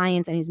own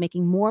clients, and he's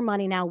making more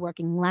money now,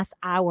 working less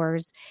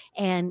hours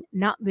and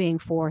not being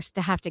forced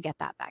to have to get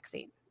that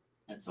vaccine.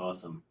 That's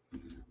awesome.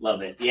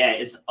 Love it. Yeah,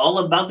 it's all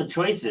about the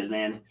choices,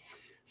 man.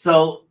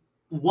 So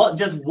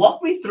just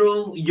walk me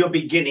through your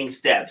beginning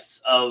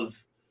steps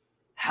of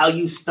how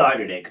you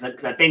started it,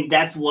 because I think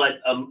that's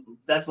what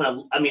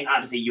I mean.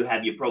 Obviously, you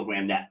have your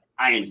program that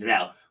irons it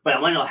out, but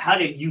I want to know, how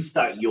did you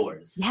start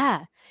yours?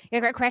 Yeah,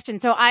 great question.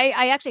 So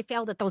I actually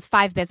failed at those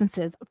 5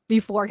 businesses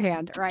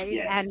beforehand, right?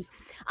 Yes.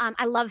 And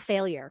I love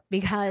failure,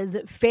 because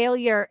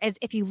failure is,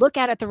 if you look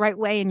at it the right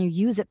way and you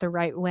use it the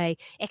right way,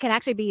 it can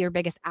actually be your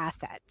biggest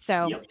asset.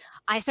 So Yep.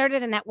 I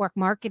started a network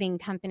marketing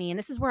company, and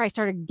this is where I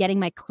started getting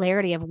my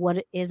clarity of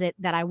what is it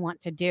that I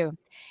want to do.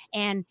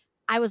 And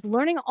I was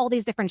learning all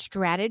these different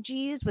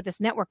strategies with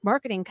this network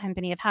marketing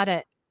company of how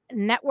to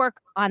network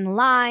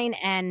online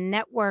and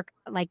network,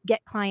 like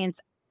get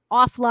clients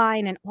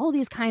offline and all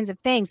these kinds of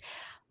things.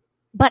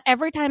 But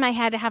every time I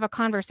had to have a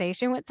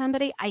conversation with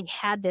somebody, I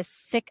had this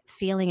sick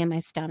feeling in my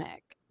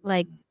stomach.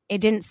 Like, it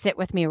didn't sit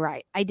with me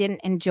right. I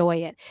didn't enjoy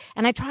it.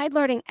 And I tried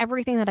learning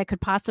everything that I could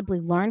possibly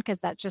learn,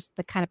 because that's just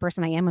the kind of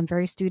person I am. I'm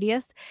very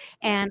studious,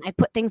 and I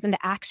put things into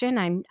action.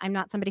 I'm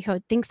not somebody who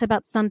thinks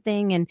about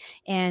something,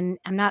 and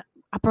I'm not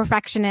a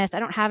perfectionist. I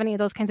don't have any of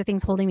those kinds of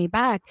things holding me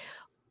back.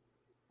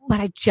 But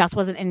I just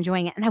wasn't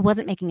enjoying it, and I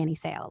wasn't making any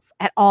sales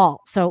at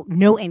all. So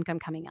no income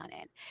coming on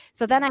it.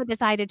 So then I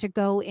decided to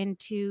go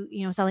into,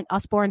 selling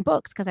Usborne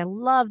books, because I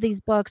love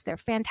these books. They're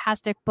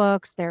fantastic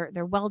books. They're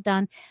well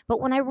done. But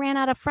when I ran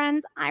out of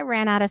friends, I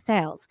ran out of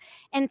sales.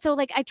 And so,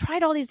 like, I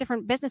tried all these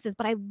different businesses,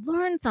 but I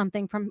learned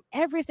something from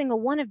every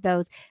single one of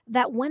those,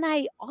 that when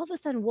I all of a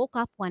sudden woke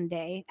up one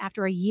day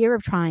after a year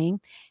of trying,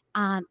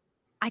 I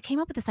came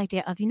up with this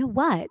idea of, you know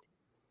what?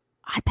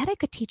 I bet I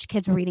could teach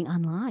kids reading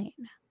online.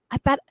 I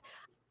bet.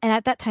 And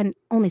at that time,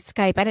 only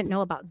Skype. I didn't know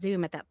about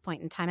Zoom at that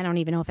point in time. I don't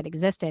even know if it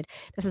existed.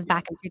 This was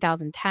back in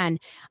 2010.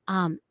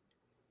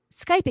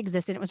 Skype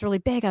existed. It was really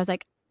big. I was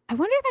like, I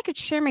wonder if I could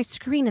share my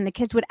screen and the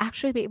kids would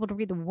actually be able to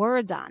read the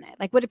words on it.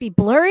 Like, would it be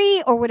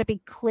blurry or would it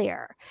be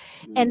clear?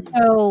 And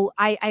so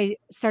I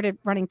started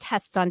running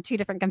tests on 2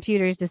 different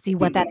computers to see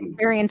what that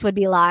experience would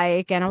be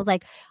like. And I was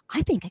like,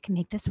 I think I can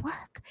make this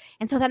work.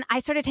 And so then I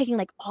started taking,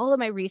 like, all of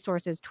my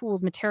resources,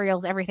 tools,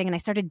 materials, everything, and I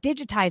started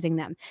digitizing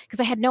them,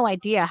 because I had no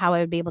idea how I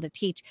would be able to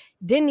teach.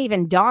 Didn't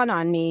even dawn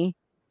on me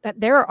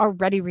that there are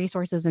already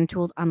resources and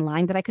tools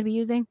online that I could be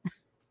using.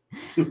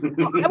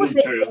 I was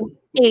wasting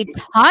a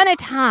ton of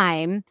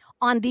time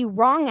on the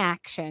wrong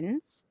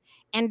actions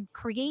and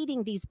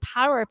creating these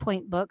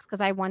PowerPoint books, because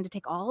I wanted to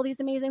take all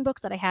these amazing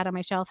books that I had on my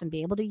shelf and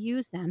be able to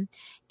use them.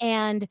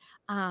 And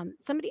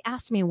somebody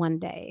asked me one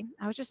day,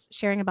 I was just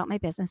sharing about my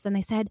business, and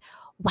they said,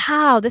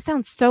 wow, this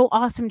sounds so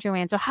awesome,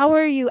 Joanne. So how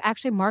are you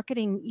actually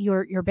marketing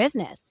your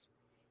business?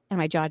 And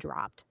my jaw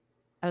dropped.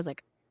 I was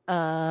like,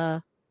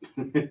 nothing.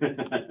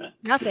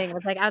 It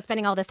was like I was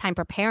spending all this time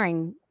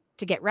preparing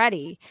to get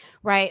ready,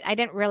 right? I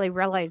didn't really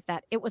realize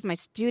that it was my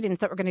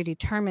students that were going to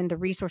determine the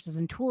resources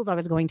and tools I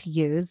was going to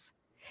use,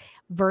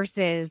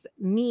 versus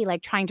me,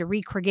 like, trying to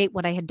recreate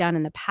what I had done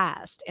in the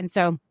past. And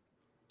so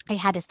I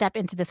had to step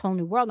into this whole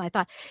new world. And I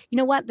thought, you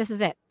know what? This is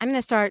it. I'm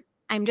just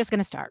going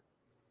to start.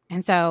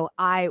 And so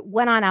I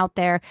went on out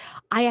there.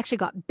 I actually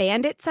got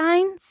bandit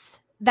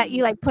signs that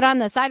you, like, put on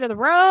the side of the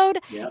road.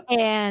 Yep.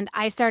 And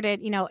I started,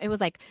 it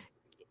was like,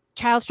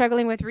 child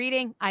struggling with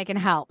reading, I can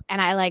help.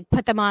 And I, like,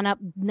 put them on up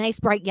nice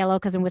bright yellow,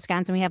 because in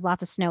Wisconsin we have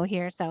lots of snow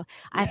here. So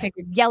I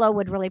figured yellow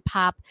would really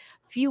pop.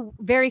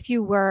 Very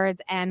few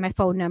words and my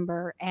phone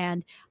number,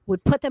 and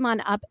would put them on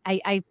up.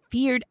 I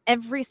feared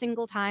every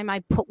single time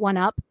I put one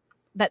up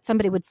that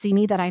somebody would see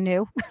me that I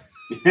knew.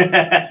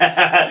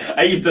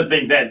 I used to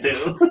think that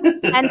too.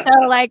 And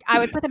so, like, I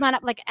would put them on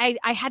up. Like,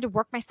 I had to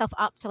work myself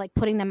up to, like,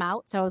 putting them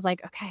out. So I was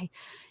like, okay,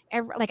 I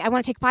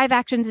want to take 5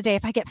 actions a day.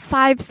 If I get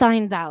 5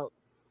 signs out,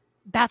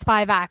 that's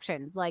 5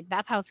 actions. Like,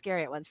 that's how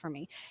scary it was for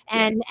me.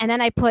 And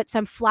then I put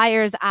some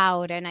flyers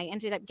out, and I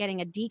ended up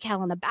getting a decal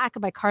on the back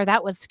of my car.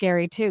 That was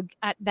scary too.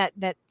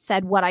 That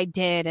said what I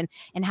did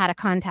and how to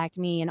contact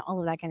me and all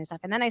of that kind of stuff.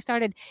 And then I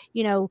started,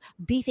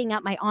 beefing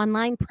up my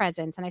online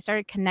presence, and I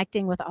started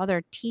connecting with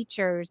other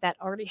teachers that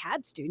already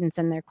had students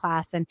in their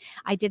class. And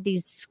I did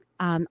these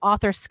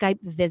author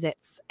Skype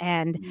visits,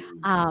 and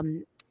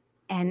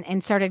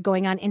started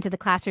going on into the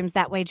classrooms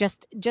that way,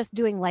 just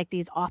doing, like,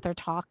 these author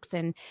talks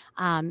and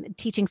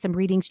teaching some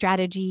reading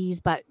strategies,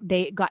 but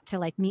they got to,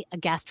 like, meet a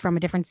guest from a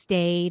different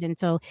state. And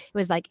so it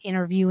was like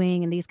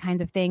interviewing and these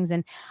kinds of things.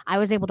 And I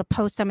was able to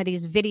post some of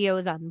these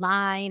videos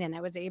online, and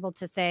I was able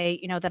to say,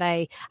 that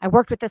I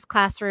worked with this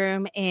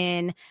classroom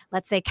in,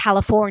 let's say,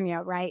 California,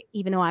 right?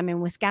 Even though I'm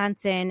in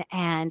Wisconsin,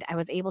 and I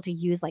was able to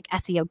use, like,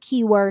 SEO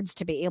keywords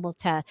to be able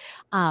to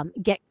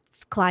get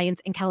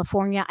clients in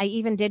California. I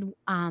even did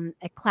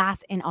a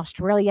class in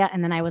Australia,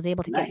 and then I was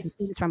able to get some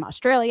students from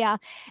Australia.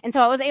 And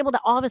so I was able to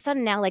all of a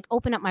sudden now, like,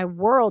 open up my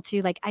world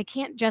to, like, I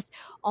can't just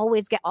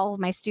always get all of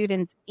my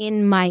students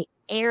in my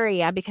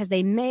area, because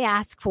they may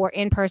ask for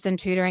in-person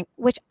tutoring,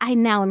 which I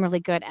now am really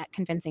good at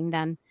convincing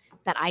them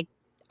that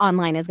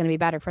online is going to be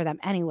better for them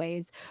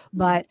anyways.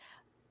 But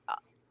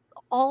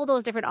all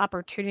those different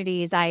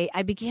opportunities, I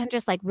began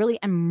just like really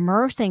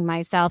immersing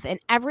myself in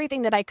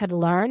everything that I could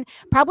learn,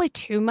 probably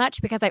too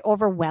much because I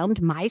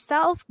overwhelmed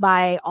myself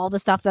by all the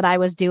stuff that I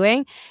was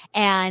doing.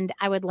 And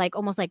I would like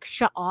almost like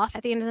shut off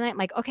at the end of the night. I'm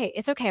like, okay,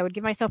 it's okay. I would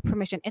give myself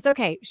permission. It's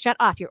okay. Shut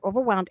off. You're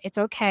overwhelmed. It's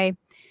okay.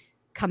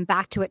 Come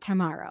back to it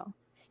tomorrow.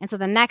 And so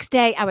the next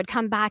day I would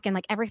come back and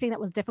like everything that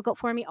was difficult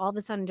for me all of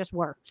a sudden just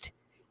worked.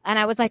 And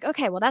I was like,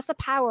 okay, well, that's the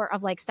power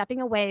of like stepping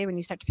away when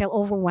you start to feel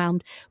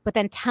overwhelmed, but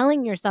then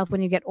telling yourself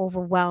when you get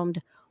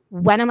overwhelmed,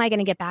 when am I going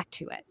to get back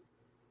to it?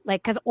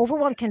 Like, because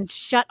overwhelm can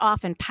shut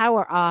off and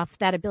power off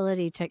that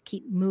ability to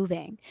keep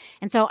moving.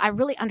 And so I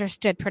really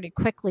understood pretty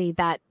quickly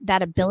that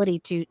ability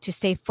to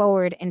stay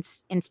forward and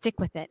stick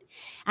with it.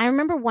 I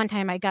remember one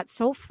time I got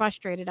so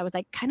frustrated. I was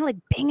like, kind of like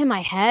banging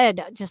my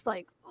head, just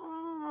like,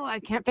 I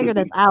can't figure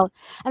this out.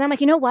 And I'm like,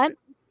 you know what?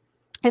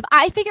 If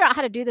I figure out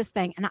how to do this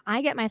thing and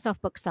I get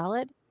myself book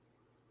solid,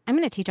 I'm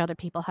going to teach other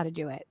people how to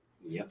do it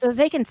so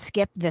they can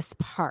skip this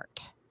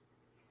part.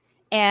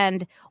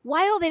 And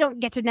while they don't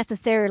get to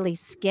necessarily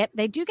skip,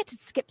 they do get to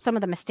skip some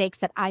of the mistakes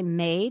that I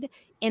made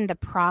in the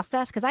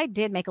process, because I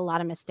did make a lot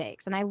of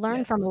mistakes and I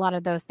learned from a lot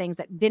of those things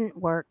that didn't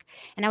work.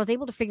 And I was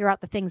able to figure out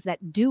the things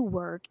that do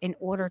work in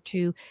order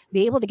to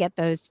be able to get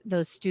those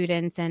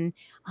students and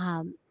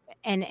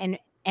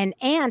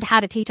how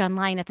to teach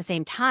online at the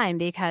same time,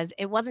 because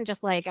it wasn't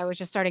just like I was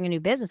just starting a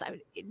new business.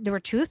 There were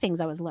two things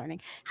I was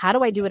learning. How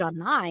do I do it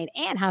online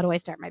and how do I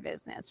start my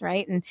business,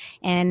 right?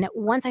 And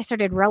once I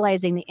started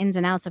realizing the ins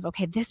and outs of,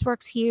 okay, this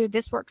works here,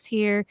 this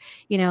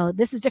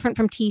is different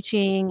from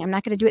teaching. I'm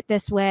not going to do it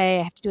this way.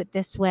 I have to do it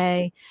this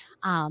way.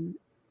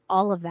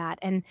 All of that.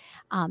 And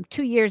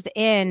 2 years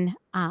in,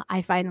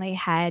 I finally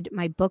had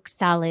my book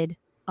solid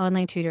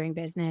online tutoring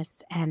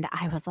business. And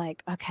I was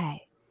like,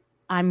 okay,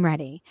 I'm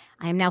ready.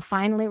 I am now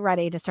finally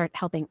ready to start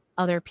helping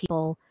other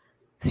people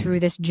through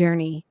this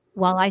journey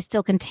while I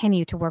still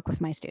continue to work with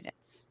my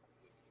students.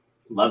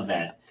 Love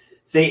that.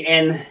 See,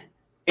 and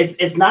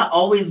it's not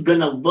always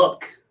going to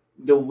look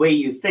the way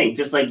you think.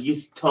 Just like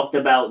you talked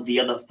about the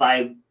other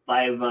five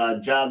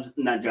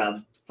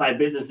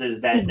businesses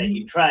that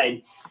you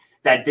tried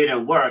that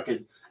didn't work.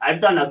 Is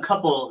I've done a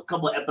couple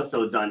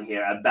episodes on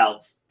here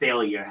about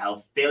failure,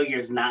 how failure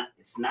is not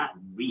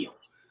real.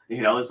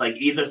 It's like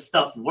either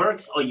stuff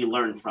works or you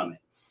learn from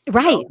it.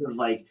 Right. It's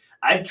like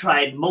I've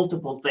tried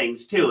multiple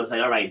things too. It's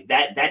like, all right,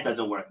 that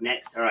doesn't work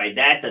next. All right,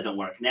 that doesn't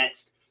work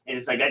next. And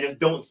it's like, I just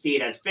don't see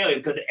it as failure,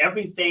 because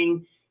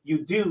everything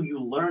you do, you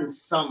learn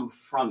some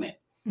from it.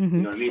 Mm-hmm.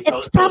 You know what I mean?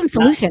 It's problem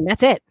solution.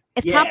 That's it.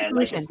 It's problem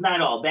solution. It's not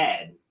all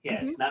bad.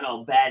 Yeah, It's not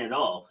all bad at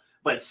all.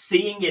 But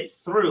seeing it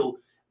through,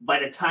 by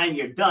the time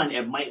you're done,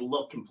 it might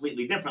look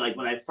completely different. Like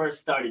when I first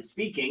started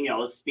speaking, I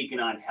was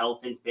speaking on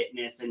health and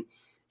fitness and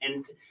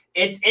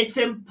it's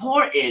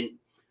important,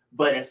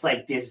 but it's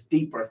like there's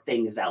deeper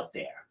things out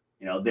there.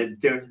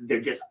 There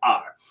just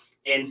are.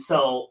 And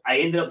so I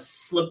ended up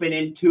slipping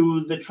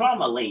into the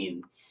trauma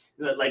lane.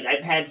 Like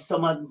I've had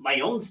some of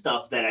my own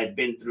stuff that I've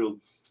been through,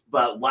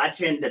 but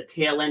watching the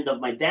tail end of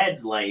my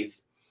dad's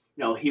life,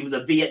 he was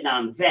a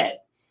Vietnam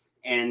vet.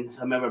 And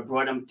I remember I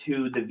brought him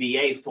to the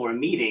VA for a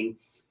meeting,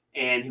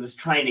 and he was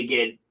trying to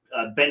get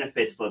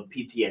benefits for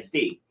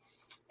PTSD.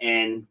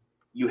 And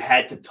you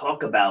had to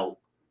talk about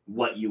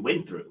what you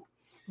went through.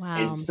 Wow.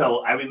 And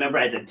so I remember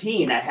as a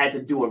teen, I had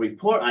to do a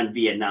report on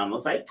Vietnam. I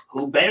was like,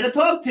 who better to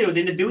talk to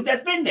than the dude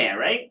that's been there,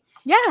 right?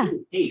 Yeah.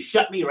 He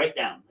shut me right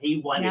down. He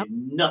wanted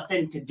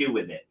nothing to do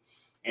with it.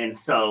 And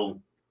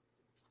so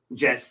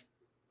just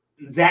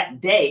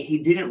that day,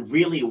 he didn't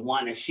really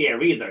want to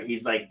share either.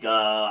 He's like,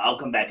 I'll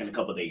come back in a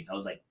couple of days. I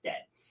was like,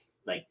 Dad,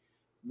 like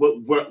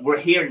we're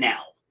here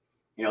now.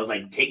 It's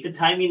like, take the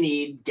time you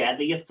need,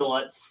 gather your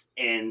thoughts,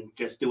 and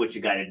just do what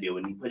you got to do.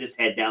 And he put his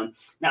head down.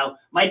 Now,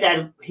 my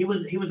dad, he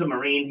was a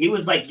Marine. He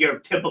was like your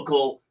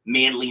typical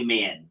manly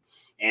man.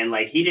 And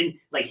like,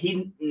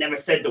 he never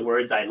said the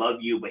words, I love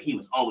you, but he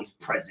was always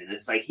present.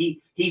 It's like, he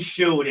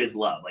showed his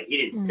love. Like he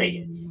didn't say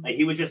it. Like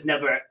he was just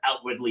never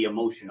outwardly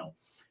emotional,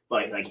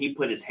 but like he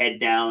put his head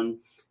down.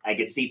 I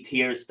could see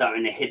tears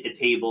starting to hit the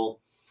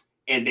table.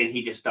 And then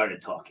he just started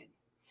talking.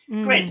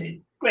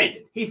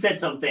 Granted, he said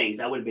some things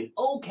I would have been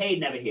okay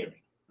never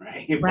hearing,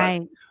 right?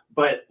 Right.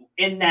 But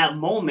in that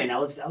moment, I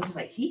was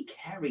like, he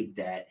carried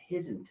that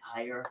his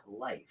entire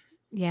life.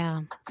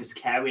 Yeah. Just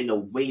carrying the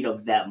weight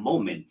of that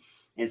moment.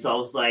 And so I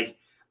was like,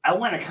 I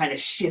want to kind of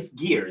shift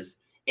gears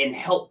and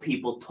help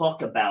people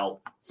talk about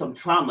some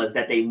traumas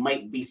that they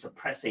might be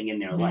suppressing in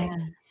their life.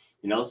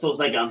 So it's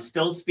like, I'm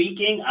still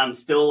speaking, I'm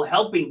still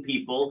helping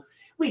people.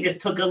 We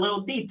just took a little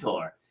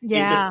detour.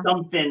 Into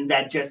something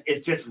that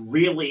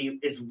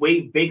is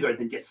way bigger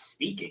than just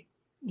speaking.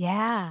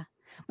 Yeah.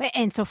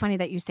 And so funny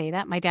that you say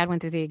that. My dad went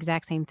through the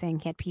exact same thing.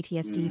 He had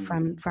PTSD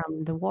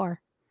from the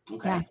war.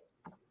 Okay. Yeah.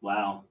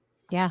 Wow.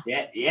 Yeah.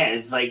 Yeah.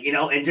 It's like,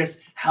 and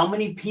just how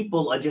many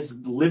people are just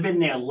living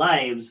their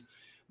lives,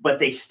 but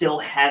they still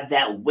have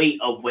that weight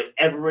of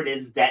whatever it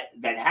is that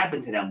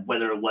happened to them,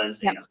 whether it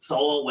was an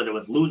assault, whether it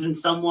was losing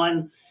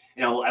someone.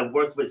 I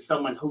worked with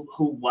someone who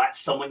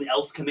watched someone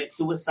else commit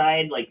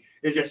suicide. Like,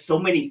 there's just so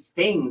many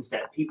things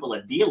that people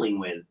are dealing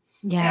with.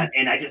 Yeah.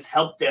 And I just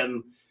help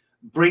them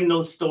bring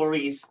those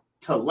stories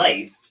to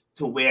life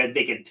to where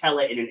they can tell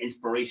it in an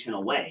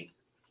inspirational way.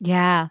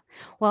 Yeah.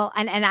 Well,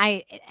 and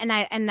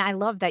I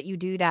love that you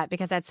do that,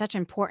 because that's such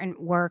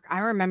important work. I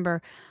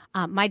remember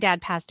my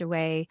dad passed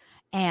away,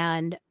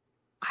 and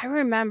I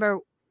remember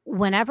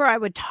whenever I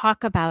would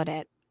talk about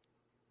it,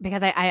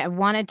 because I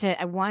wanted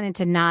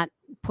to not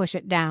push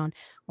it down.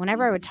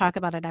 Whenever I would talk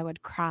about it, I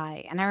would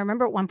cry. And I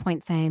remember at one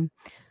point saying,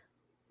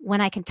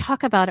 when I can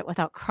talk about it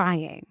without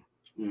crying,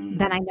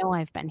 then I know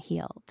I've been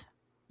healed.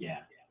 Yeah.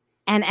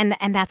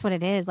 And that's what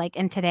it is. Like,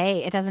 and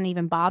today it doesn't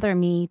even bother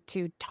me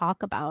to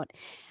talk about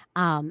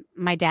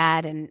my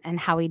dad and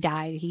how he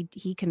died.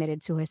 He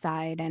committed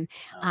suicide, and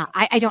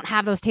I don't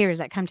have those tears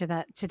that come to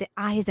the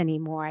eyes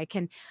anymore. I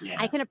can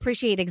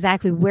appreciate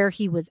exactly where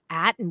he was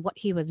at and what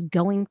he was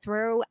going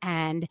through,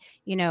 and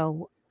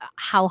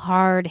how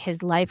hard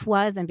his life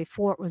was. And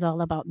before, it was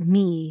all about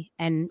me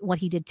and what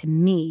he did to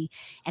me,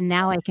 and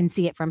now I can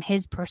see it from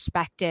his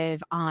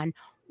perspective on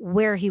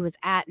where he was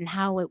at and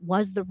how it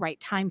was the right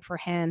time for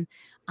him.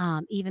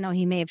 Even though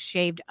he may have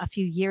shaved a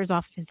few years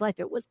off of his life,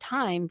 it was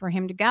time for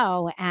him to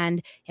go,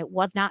 and it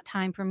was not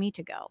time for me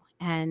to go.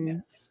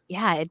 And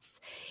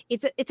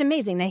it's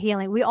amazing, the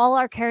healing. We all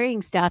are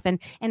carrying stuff, and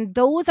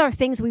those are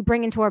things we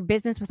bring into our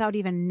business without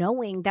even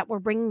knowing that we're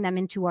bringing them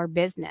into our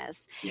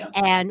business. Yeah.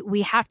 And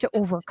we have to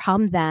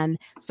overcome them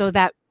so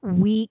that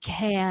we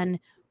can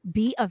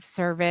be of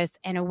service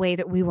in a way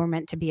that we were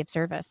meant to be of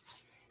service.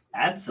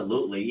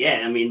 Absolutely.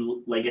 Yeah. I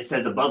mean, like it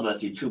says above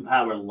us, your true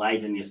power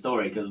lies in your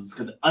story, because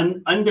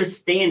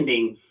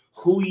understanding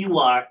who you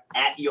are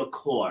at your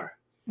core,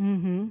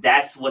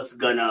 that's what's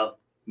going to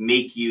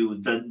make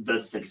you the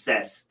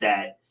success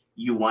that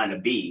you want to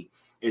be,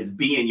 is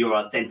being your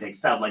authentic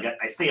self. Like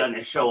I say on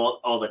this show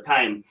all the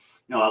time,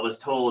 I was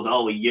told,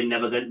 oh, you're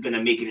never going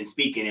to make it in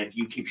speaking if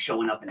you keep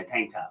showing up in a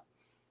tank top.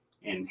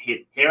 And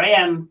here I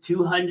am,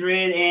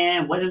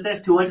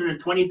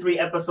 223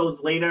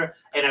 episodes later,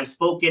 and I've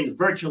spoken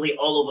virtually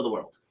all over the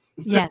world.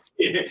 Yes.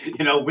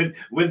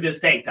 with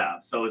this tank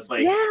top. So it's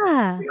like,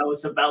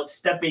 it's about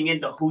stepping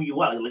into who you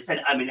are. Like I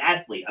said, I'm an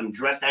athlete. I'm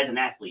dressed as an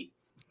athlete.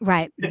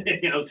 Right.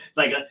 It's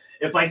like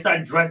if I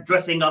start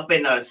dressing up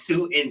in a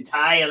suit and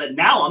tie,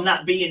 now I'm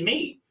not being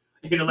me.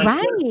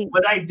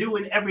 What I do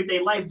in everyday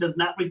life does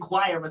not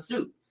require a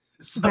suit.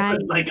 So,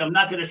 like, I'm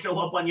not going to show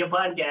up on your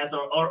podcast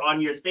or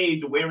on your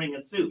stage wearing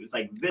a suit. It's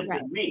like, this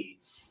is me.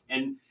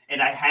 And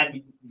I have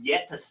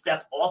yet to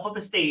step off of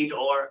a stage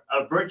or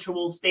a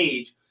virtual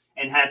stage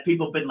and have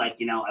people been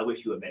like, I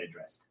wish you were better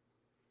dressed.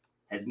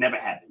 Has never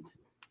happened.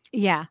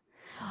 Yeah.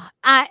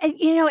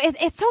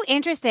 It's so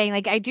interesting.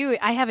 Like,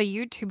 I have a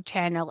YouTube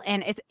channel,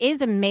 and it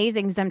is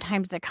amazing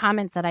sometimes the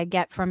comments that I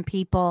get from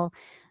people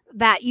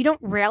that you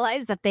don't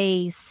realize that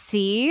they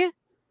see,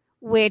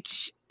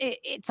 which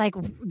it's like,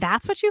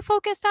 that's what you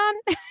focused on.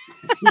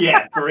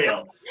 Yeah, for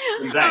real.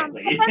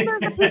 Exactly.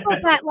 There's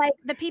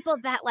the people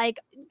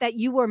that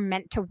you were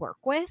meant to work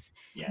with.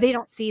 Yes. They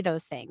don't see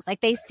those things.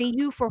 Like, they see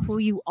you for who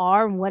you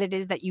are and what it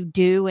is that you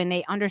do, and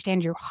they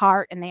understand your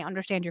heart and they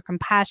understand your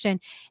compassion.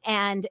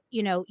 And,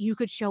 you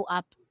could show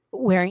up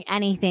wearing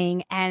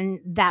anything and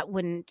that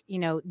wouldn't,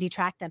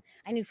 detract them.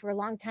 I knew for a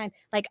long time,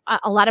 like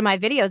a lot of my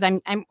videos,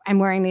 I'm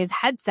wearing these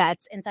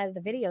headsets inside of the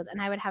videos, and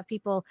I would have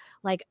people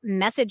like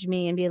message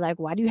me and be like,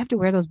 why do you have to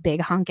wear those big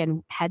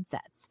honking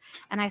headsets?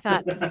 And I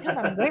thought,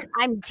 because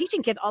I'm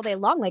teaching kids all day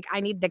long. Like,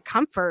 I need the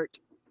comfort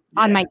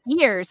on my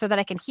ears so that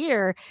I can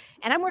hear,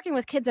 and I'm working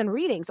with kids and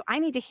reading. So I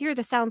need to hear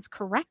the sounds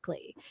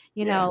correctly,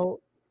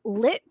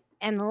 lit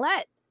and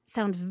let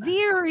sound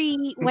very,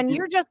 when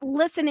you're just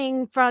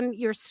listening from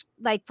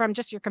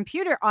just your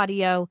computer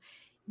audio,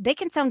 they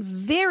can sound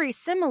very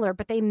similar,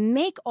 but they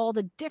make all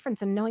the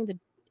difference in knowing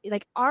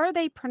are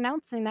they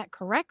pronouncing that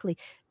correctly?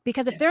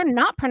 Because if they're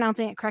not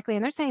pronouncing it correctly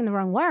and they're saying the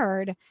wrong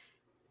word,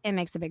 it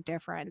makes a big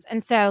difference.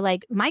 And so,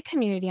 like, my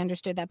community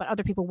understood that, but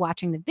other people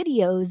watching the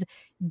videos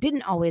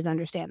didn't always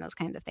understand those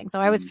kinds of things. So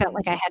I always felt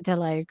like I had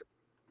to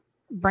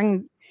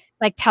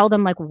tell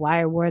them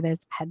why I wore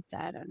this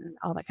headset and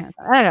all that kind of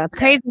stuff. I don't know. It's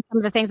crazy some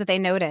of the things that they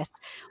notice.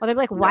 Or they're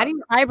like, why do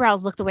your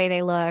eyebrows look the way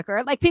they look?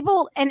 Or like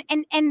people, and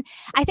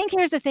I think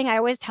here's the thing I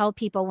always tell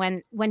people,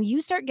 when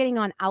you start getting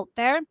on out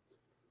there,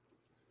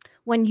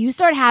 when you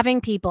start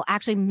having people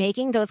actually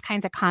making those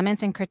kinds of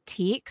comments and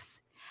critiques,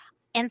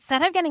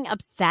 instead of getting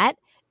upset,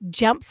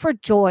 jump for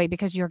joy,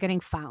 because you're getting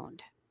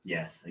found.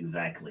 Yes,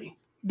 exactly.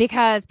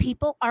 Because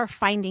people are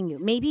finding you.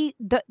 Maybe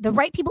the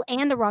right people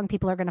and the wrong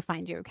people are going to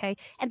find you, okay?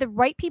 And the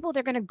right people,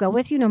 they're going to go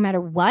with you no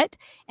matter what.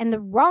 And the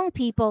wrong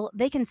people,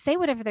 they can say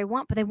whatever they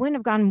want, but they wouldn't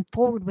have gone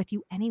forward with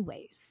you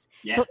anyways.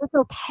 Yeah. So it's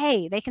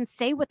okay. They can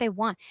say what they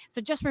want.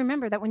 So just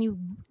remember that when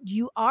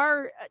you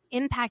are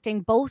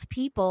impacting both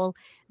people,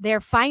 they're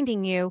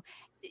finding you.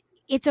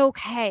 It's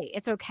okay.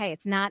 It's okay.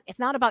 It's not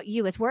about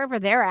you. It's wherever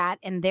they're at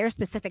in their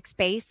specific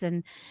space,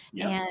 and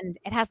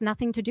it has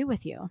nothing to do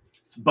with you.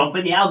 It's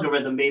bumping the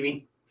algorithm,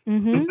 baby.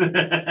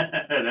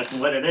 Mm-hmm. That's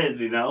what it is,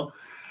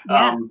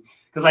 Yeah.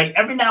 Because like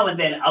every now and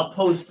then I'll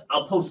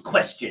post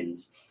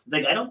questions. It's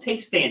like I don't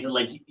take stands. And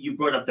like you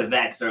brought up the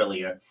vax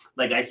earlier.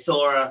 Like I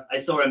saw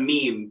a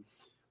meme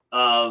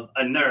of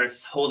a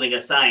nurse holding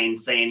a sign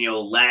saying,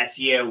 last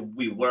year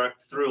we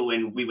worked through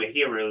and we were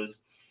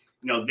heroes.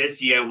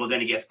 This year we're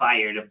going to get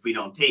fired if we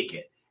don't take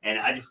it. And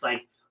I just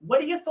like, what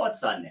are your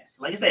thoughts on this?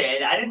 Like I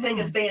said, I didn't take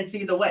a stance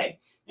either way.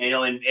 And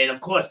of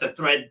course the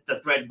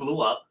thread blew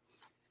up.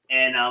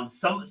 And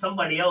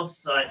somebody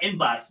else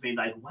inboxed me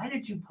like, why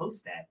did you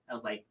post that? I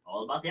was like,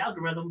 all about the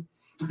algorithm.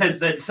 I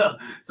said,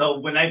 so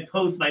when I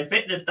post my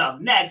fitness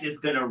stuff next, it's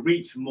going to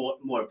reach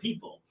more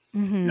people.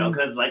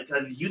 Because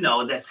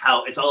that's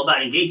how it's all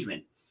about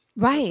engagement.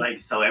 Right. Like,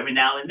 so every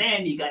now and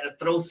then you got to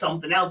throw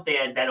something out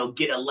there that'll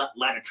get a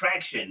lot of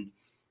traction.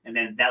 And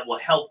then that will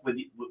help with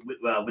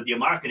your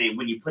marketing.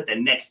 When you put the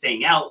next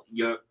thing out,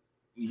 your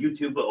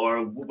YouTube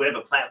or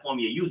whatever platform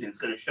you're using, it's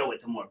going to show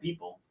it to more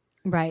people.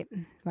 Right.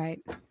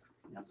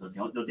 So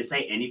don't they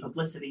say any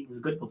publicity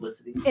is good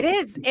publicity? It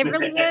is. It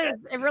really is.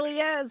 It really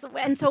is.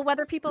 And so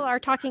whether people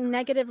are talking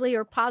negatively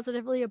or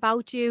positively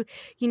about you,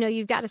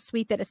 you've got to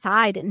sweep it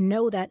aside and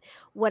know that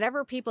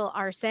whatever people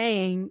are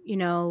saying,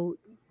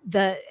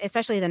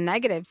 especially the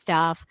negative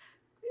stuff,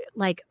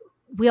 like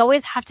we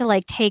always have to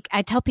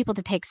I tell people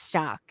to take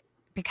stock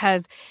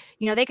because,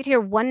 they could hear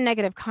one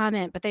negative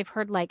comment, but they've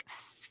heard like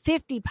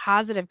 50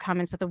 positive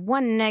comments, but the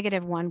one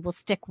negative one will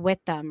stick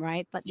with them,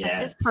 right? But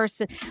this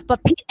person,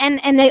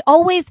 and they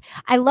always,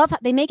 I love how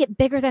they make it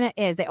bigger than it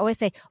is. They always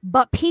say,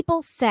 but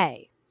people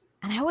say,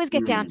 and I always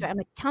get down to it. I'm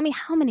like, tell me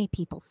how many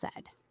people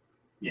said.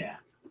 Yeah.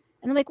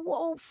 And they're like,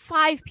 whoa,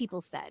 5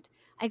 people said.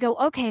 I go,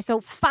 okay, so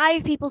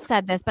 5 people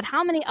said this, but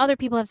how many other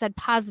people have said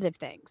positive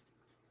things?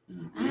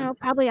 I don't know,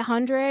 probably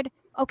 100.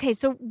 Okay,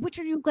 so which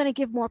are you going to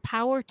give more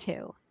power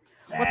to?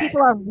 What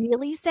people are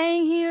really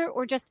saying here,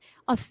 or just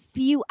a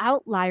few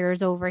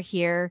outliers over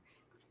here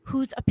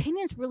whose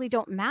opinions really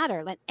don't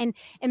matter? And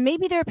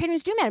maybe their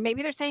opinions do matter.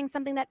 Maybe they're saying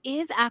something that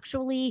is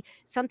actually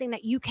something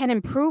that you can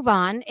improve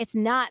on. It's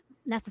not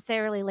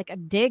necessarily like a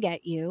dig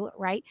at you,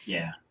 right?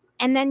 Yeah.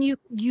 And then you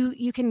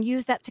can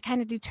use that to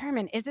kind of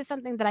determine, is this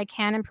something that I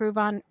can improve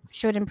on,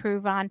 should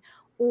improve on,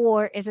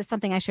 or is this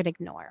something I should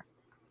ignore?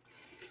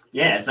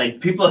 Yeah, it's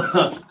like people,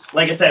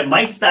 like I said,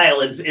 my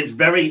style is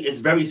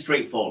very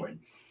straightforward.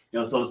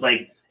 So it's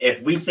like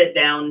if we sit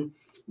down,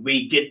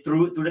 we get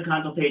through the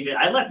consultation.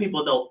 I let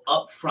people know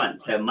up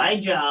front. So my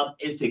job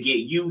is to get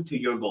you to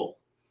your goal.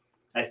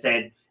 I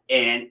said,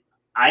 and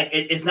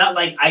it's not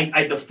like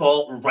I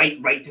default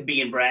right to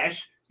being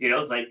brash.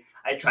 It's like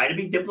I try to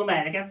be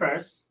diplomatic at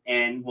first,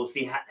 and we'll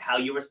see how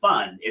you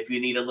respond. If you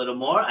need a little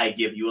more, I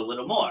give you a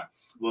little more.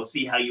 We'll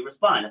see how you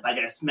respond. If I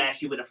gotta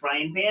smash you with a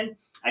frying pan,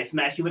 I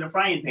smash you with a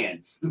frying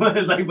pan.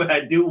 It's like, but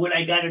I do what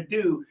I gotta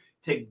do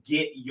to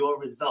get your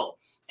result.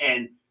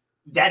 And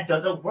that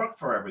doesn't work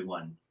for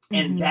everyone.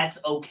 And that's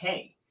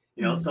okay.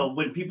 So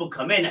when people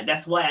come in,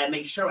 that's why I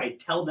make sure I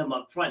tell them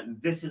up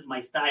front, this is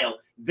my style.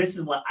 This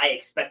is what I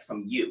expect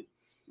from you.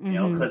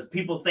 Because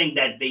people think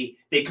that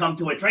they come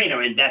to a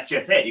trainer and that's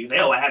just it. You can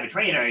say, oh, I have a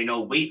trainer,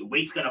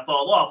 weight's going to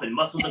fall off and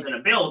muscles are going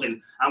to build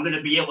and I'm going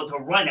to be able to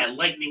run at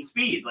lightning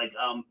speed. Like,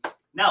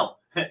 no,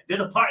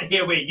 there's a part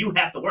here where you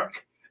have to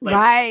work. Like,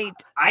 right.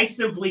 I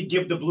simply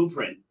give the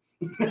blueprint.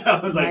 I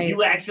was like,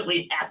 you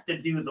actually have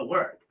to do the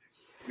work.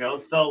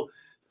 So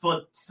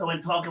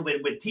in talking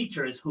with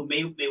teachers who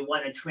may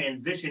want to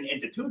transition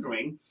into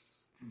tutoring,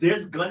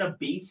 there's gonna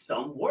be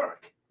some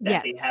work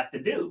that they have to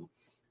do.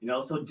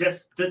 So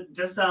just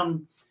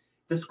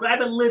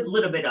describe a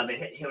little bit of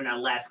it here in our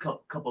last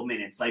couple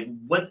minutes. Like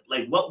what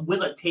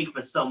will it take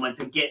for someone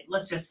to get,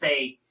 let's just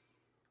say,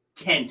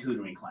 10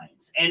 tutoring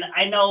clients? And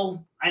I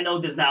know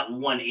there's not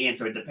one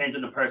answer. It depends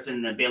on the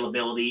person, the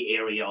availability,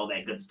 area, all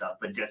that good stuff.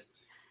 But just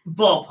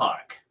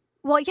ballpark.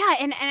 Well, yeah,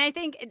 and I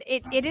think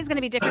it is going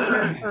to be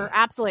different for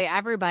absolutely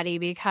everybody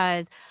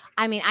because,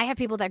 I mean, I have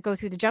people that go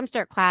through the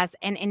Jumpstart class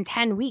and in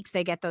 10 weeks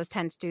they get those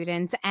 10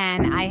 students,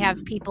 and I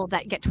have people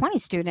that get 20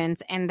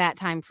 students in that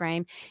time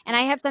frame, and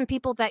I have some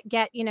people that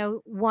get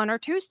 1 or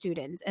 2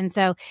 students, and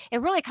so it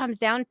really comes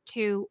down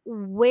to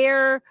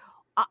where.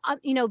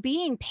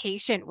 Being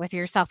patient with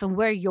yourself and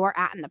where you're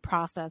at in the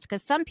process.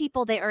 Because some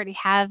people, they already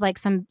have like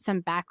some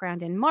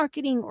background in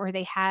marketing, or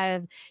they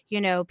have,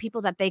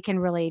 people that they can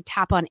really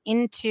tap on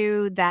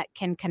into that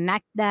can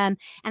connect them.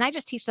 And I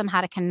just teach them how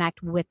to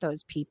connect with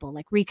those people,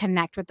 like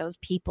reconnect with those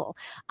people.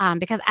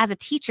 Because as a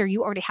teacher,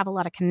 you already have a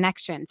lot of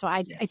connections. So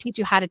I teach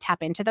you how to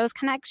tap into those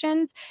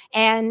connections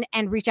and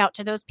reach out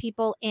to those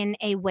people in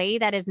a way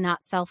that is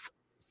not self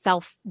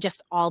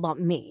just all about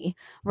me,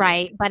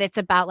 right? But it's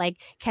about like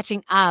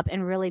catching up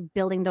and really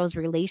building those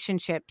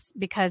relationships,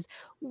 because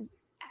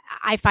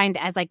I find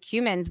as like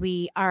humans,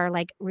 we are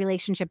like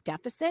relationship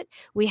deficit.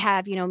 We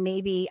have,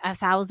 maybe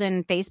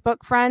 1,000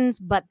 Facebook friends,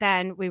 but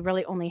then we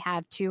really only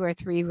have 2 or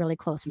 3 really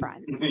close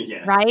friends,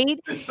 right?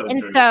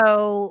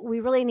 So we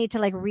really need to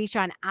like reach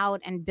on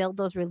out and build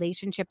those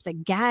relationships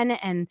again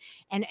and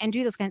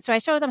do those kinds. So I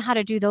show them how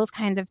to do those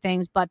kinds of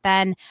things, but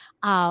then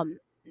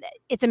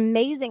it's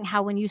amazing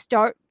how when you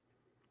start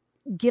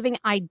giving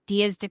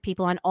ideas to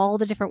people on all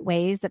the different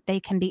ways that they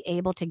can be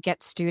able to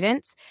get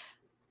students,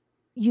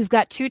 you've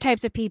got two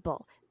types of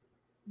people.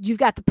 You've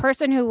got the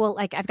person who will,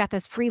 like, I've got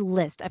this free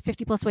list of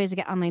 50 plus ways to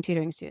get online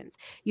tutoring students.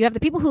 You have the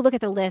people who look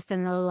at the list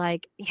and they're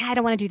like, yeah, I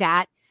don't want to do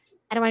that.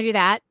 I don't want to do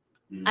that.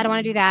 I don't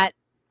want to do that.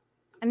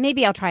 And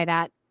maybe I'll try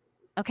that.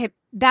 Okay,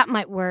 that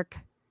might work.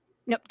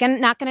 Nope,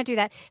 not going to do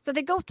that. So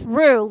they go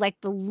through like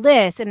the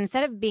list, and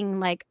instead of being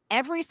like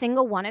every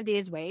single one of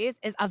these ways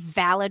is a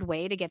valid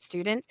way to get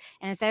students,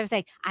 and instead of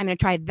saying, I'm going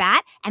to try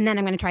that, and then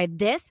I'm going to try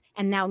this,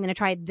 and now I'm going to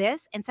try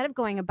this, instead of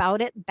going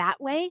about it that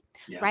way,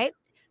 right?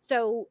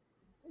 So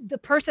the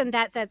person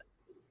that says,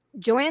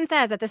 Joanne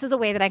says that this is a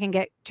way that I can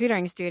get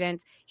tutoring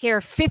students. Here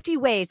are 50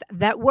 ways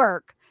that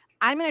work.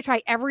 I'm going to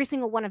try every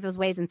single one of those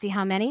ways and see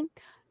how many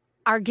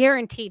are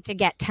guaranteed to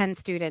get 10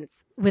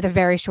 students with a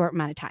very short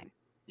amount of time.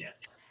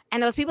 Yes.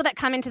 And those people that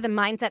come into the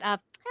mindset of,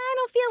 I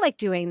don't feel like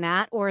doing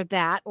that or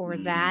that or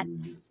that,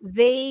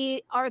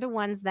 they are the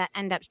ones that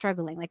end up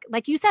struggling.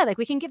 Like you said, like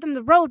we can give them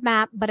the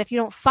roadmap, but if you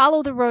don't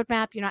follow the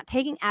roadmap, you're not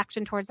taking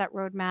action towards that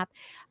roadmap,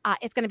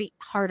 it's going to be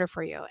harder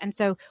for you. And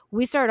so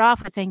we started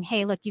off with saying,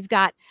 hey, look, you've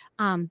got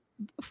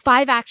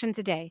 5 actions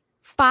a day,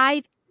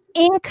 5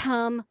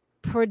 income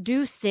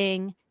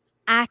producing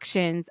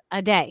actions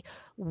a day.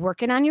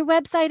 Working on your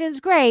website is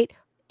great.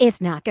 It's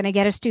not going to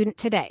get a student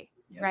today.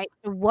 Right?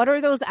 So what are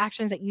those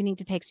actions that you need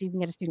to take so you can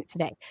get a student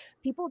today?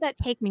 People that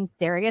take me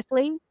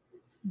seriously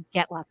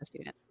get lots of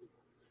students.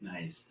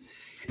 Nice.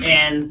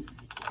 And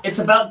it's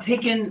about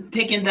taking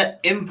the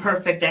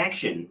imperfect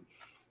action.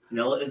 You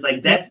know, it's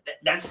like that's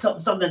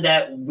something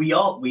that we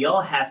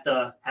all have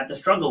to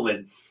struggle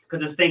with,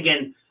 because it's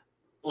thinking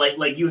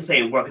like you were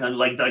saying, working on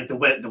like the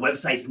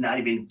website's not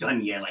even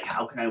done yet. Like,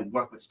 how can I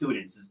work with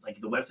students? It's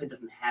like the website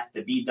doesn't have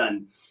to be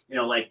done. You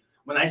know, like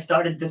when I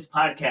started this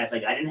podcast,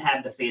 like I didn't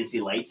have the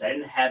fancy lights. I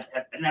didn't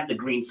have the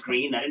green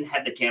screen. I didn't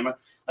have the camera.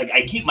 Like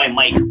I keep my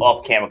mic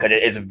off camera because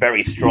it is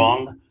very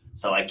strong.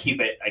 So I keep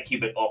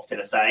it off to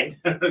the side.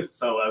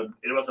 So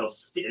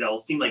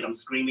it'll seem like I'm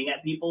screaming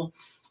at people,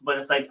 but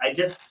it's like I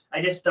just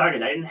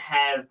started. I didn't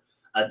have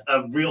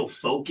a real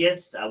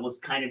focus. I was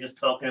kind of just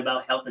talking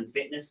about health and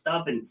fitness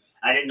stuff, and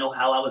I didn't know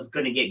how I was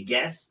going to get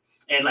guests.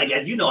 And like,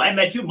 as you know, I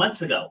met you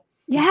months ago.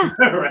 Yeah.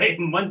 Right.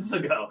 Months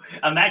ago.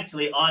 I'm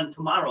actually on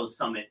tomorrow's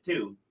summit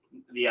too,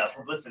 the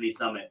publicity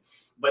summit.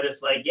 But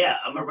it's like, yeah,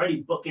 I'm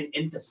already booking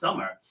into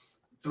summer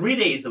 3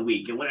 days a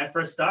week. And when I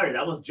first started,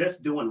 I was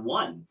just doing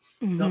one.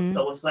 Mm-hmm.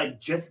 So it's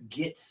like, just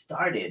get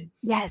started.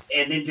 Yes.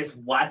 And then just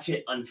watch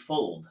it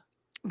unfold.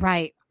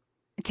 Right.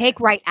 Take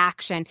right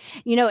action.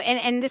 You know,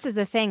 and this is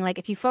the thing, like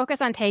if you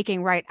focus on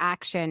taking right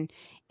action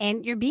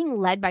and you're being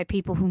led by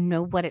people who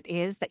know what it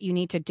is that you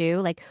need to do,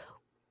 like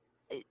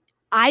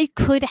I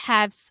could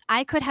have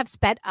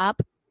sped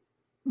up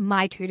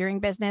my tutoring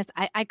business.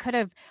 I could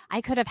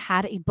have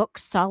had a book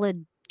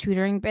solid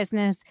tutoring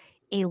business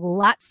a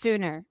lot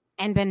sooner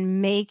and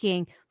been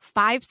making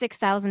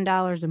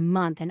 $5,000-$6,000 a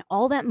month. And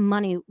all that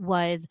money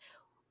was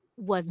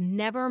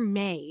never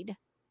made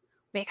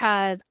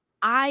because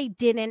I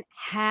didn't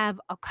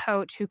have a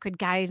coach who could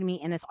guide me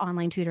in this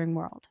online tutoring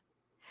world.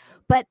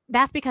 But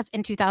that's because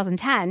in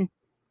 2010,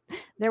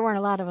 there weren't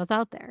a lot of us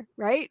out there,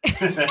 right?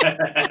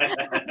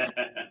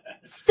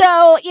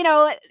 So, you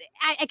know,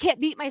 I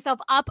can't beat myself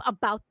up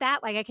about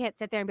that. Like, I can't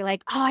sit there and be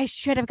like, oh, I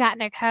should have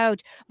gotten a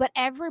coach. But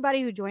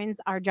everybody who joins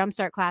our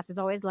Jumpstart class is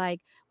always like,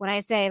 when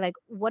I say, like,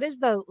 what is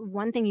the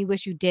one thing you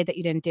wish you did that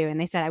you didn't do?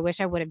 And they said, I wish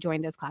I would have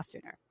joined this class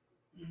sooner.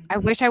 I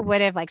wish I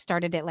would have like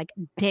started it like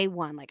day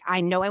one. Like,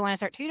 I know I want to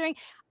start tutoring.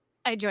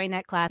 I joined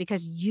that class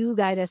because you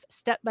guide us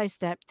step by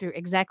step through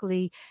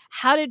exactly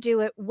how to do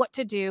it, what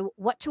to do,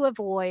 what to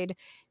avoid,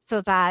 so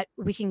that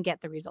we can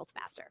get the results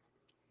faster.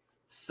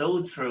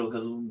 So true.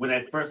 Because when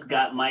I first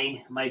got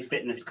my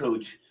fitness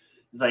coach,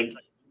 it's like,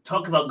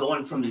 talk about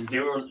going from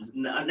zero,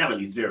 not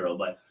really zero,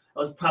 but I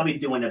was probably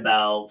doing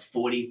about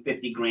 40,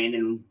 50 grand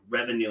in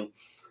revenue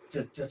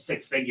to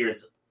 6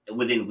 figures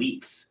within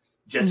weeks.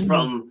 Just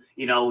from,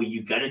 you know,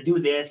 you got to do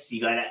this,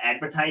 you got to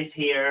advertise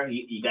here,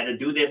 you got to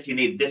do this, you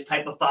need this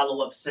type of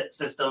follow-up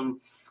system.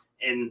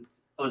 And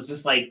I was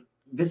just like,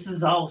 this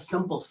is all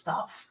simple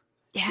stuff.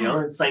 Yeah. You know,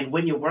 it's like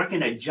when you're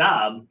working a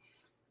job,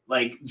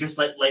 like just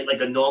like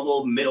a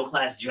normal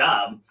middle-class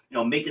job, you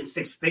know, making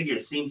 6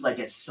 figures seems like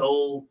it's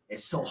so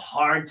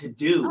hard to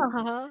do.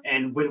 Uh-huh.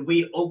 And when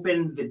we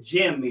opened the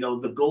gym, you know,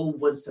 the goal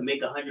was to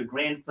make 100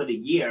 grand for the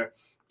year,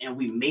 and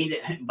we made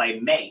it by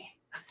May.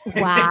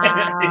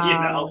 Wow. You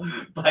know,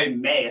 by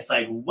May, it's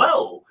like,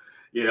 whoa,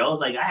 you know,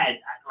 like I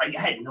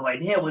had no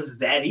idea it was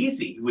that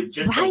easy with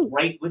just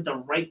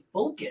the right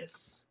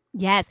focus.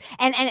 Yes.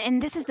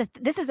 And this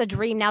is a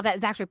dream now that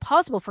is actually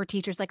possible for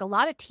teachers. Like a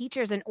lot of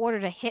teachers, in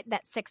order to hit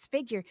that 6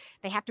 figure,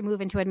 they have to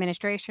move into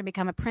administration,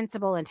 become a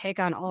principal and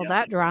take on all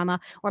that drama,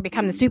 or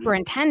become the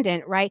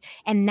superintendent. Right.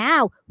 And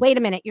now, wait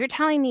a minute, you're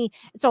telling me,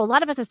 so a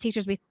lot of us as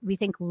teachers, we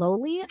think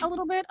lowly a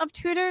little bit of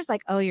tutors,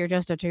 like, oh, you're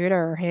just a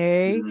tutor.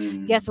 Hey,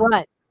 guess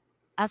what?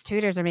 Us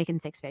tutors are making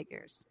 6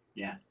 figures.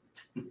 Yeah.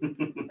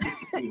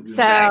 Exactly.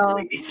 So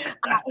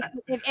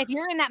if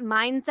you're in that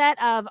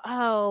mindset of,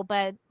 oh,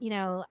 but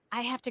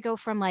I have to go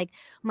from like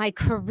my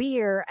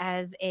career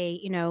as a,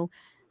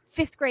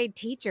 fifth grade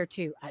teacher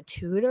to a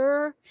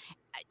tutor,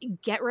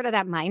 get rid of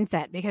that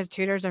mindset, because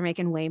tutors are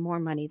making way more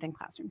money than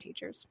classroom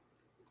teachers.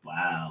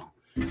 Wow.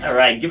 All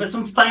right. Give us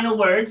some final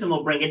words and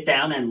we'll bring it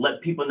down and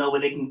let people know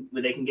where they can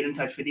get in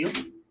touch with you.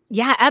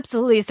 Yeah,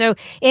 absolutely. So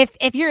if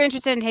you're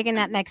interested in taking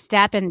that next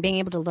step and being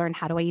able to learn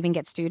how do I even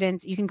get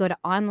students, you can go to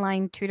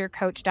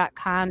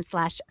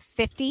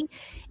onlinetutorcoach.com/50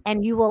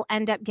 and you will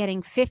end up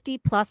getting 50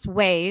 plus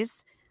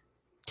ways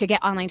to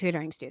get online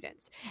tutoring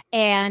students.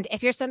 And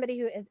if you're somebody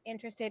who is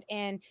interested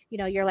in,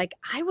 you're like,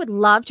 I would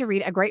love to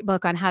read a great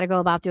book on how to go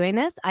about doing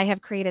this, I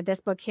have created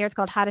this book here. It's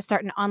called How to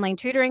Start an Online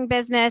Tutoring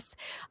Business,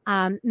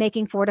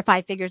 Making 4 to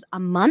 5 Figures a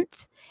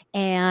Month.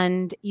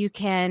 And you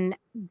can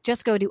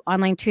just go to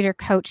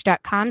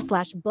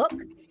onlinetutorcoach.com/book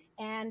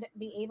and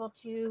be able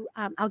to,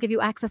 I'll give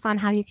you access on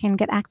how you can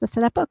get access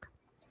to that book.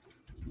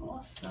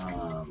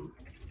 Awesome.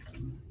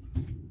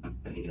 I'm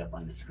putting it up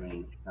on the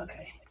screen.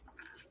 Okay.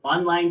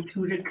 Online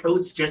Tutor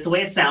Coach, just the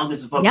way it sounds. This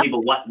is for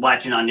people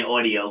watching on the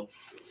audio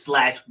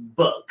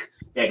 /book.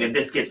 Yeah, because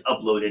this gets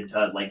uploaded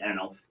to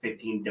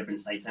 15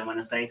 different sites, I want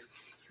to say,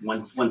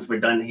 once we're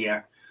done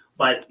here.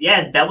 But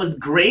yeah, that was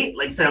great.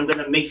 Like I said, I'm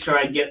gonna make sure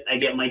I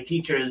get my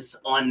teachers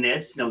on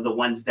this. The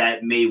ones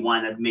that may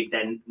want to make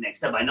that next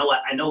step. I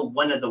know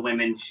one of the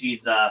women.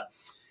 She's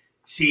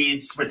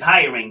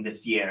retiring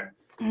this year.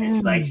 And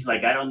she's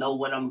like, I don't know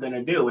what I'm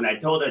gonna do. And I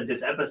told her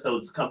this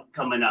episode's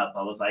coming up.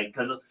 I was like,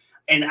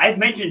 and I've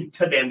mentioned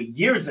to them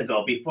years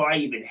ago, before I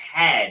even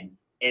had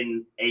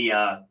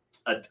a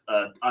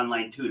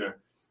online tutor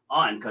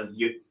on, because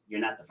you're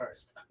not the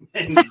first.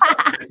 And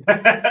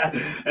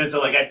so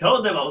like I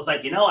told them, I was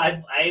like,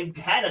 I've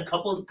had a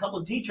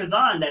couple teachers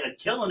on that are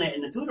killing it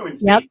in the tutoring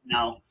space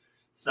now.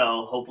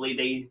 So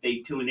hopefully they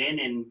tune in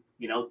and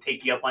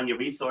take you up on your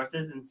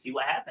resources and see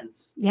what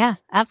happens. Yeah,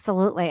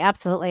 absolutely.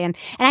 Absolutely. And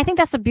I think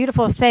that's a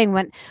beautiful thing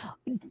when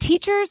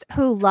teachers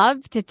who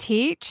love to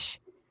teach,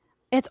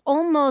 it's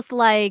almost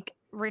like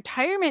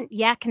retirement,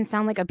 can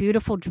sound like a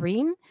beautiful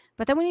dream.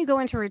 But then when you go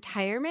into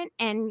retirement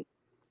and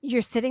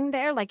you're sitting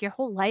there, like your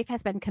whole life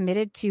has been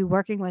committed to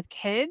working with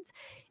kids,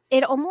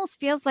 it almost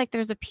feels like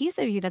there's a piece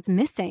of you that's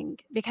missing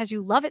because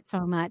you love it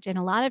so much. And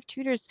a lot of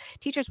teachers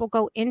will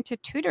go into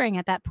tutoring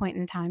at that point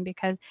in time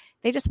because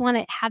they just want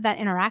to have that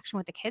interaction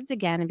with the kids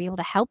again and be able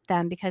to help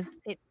them, because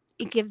it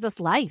gives us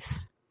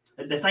life.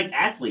 It's like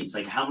athletes.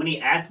 Like, how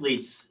many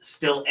athletes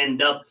still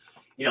end up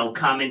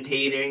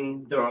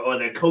commentating or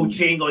they're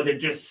coaching or they're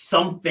just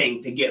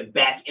something to get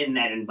back in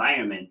that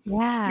environment. Yeah.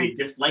 I mean,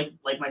 just like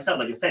myself,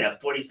 like I said, at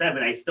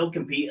 47, I still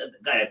compete.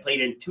 I played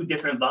in 2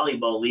 different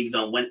volleyball leagues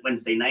on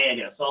Wednesday night. I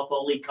got a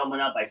softball league coming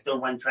up. I still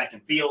run track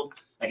and field.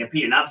 I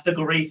compete in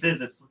obstacle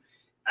races.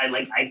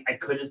 I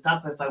couldn't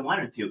stop if I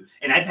wanted to.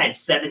 And I've had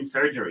 7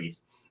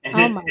 surgeries.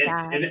 And,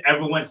 God. And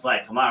everyone's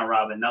like, come on,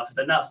 Rob, enough is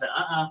enough. I said,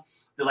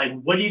 They're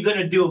like, what are you going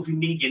to do if you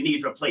need your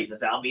knees replaced? I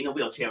said, I'll be in the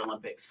wheelchair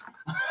Olympics.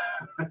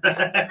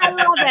 I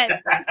love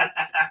it.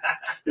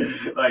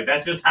 Like,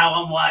 that's just how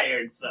I'm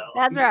wired. So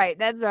That's right.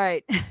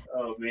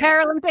 Oh, man.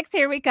 Paralympics,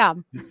 here we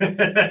come.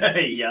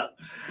 Yeah.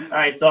 All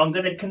right. So I'm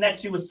going to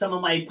connect you with some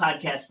of my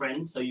podcast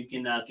friends so you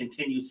can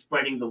continue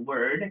spreading the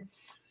word.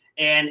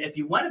 And if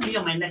you want to be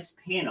on my next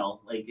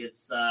panel, like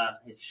it's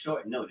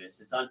short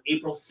notice. It's on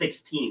April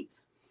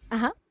 16th.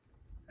 Uh-huh.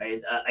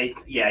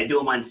 I do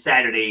them on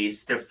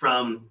Saturdays. They're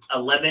from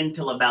 11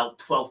 till about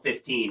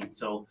 12:15.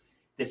 So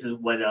this is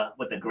what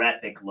the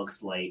graphic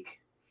looks like.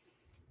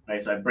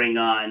 Right. So I bring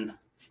on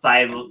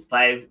five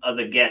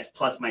other guests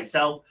plus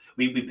myself.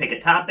 We pick a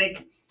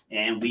topic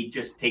and we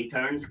just take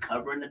turns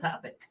covering the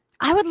topic.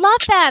 I would love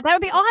that. That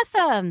would be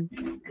awesome.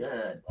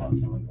 Good.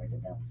 Awesome. Let me write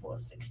it down for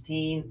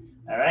 16.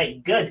 All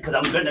right. Good. Because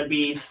I'm going to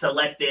be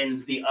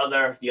selecting the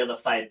other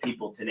 5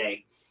 people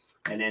today.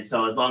 And then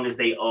so as long as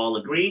they all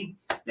agree,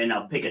 then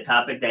I'll pick a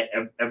topic that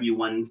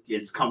everyone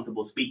is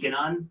comfortable speaking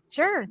on.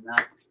 Sure. And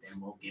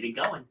we'll get it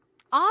going.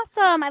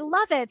 Awesome. I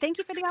love it. Thank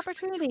you for the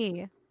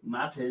opportunity.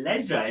 My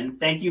pleasure. And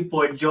thank you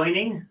for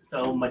joining.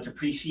 So much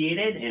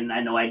appreciated. And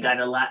I know I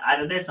got a lot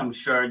out of this. I'm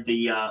sure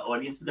the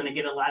audience is going to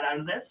get a lot out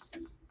of this.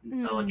 And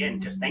so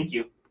again, just thank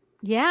you.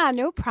 Yeah,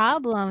 no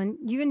problem.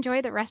 You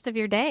enjoy the rest of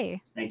your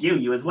day. Thank you.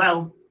 You as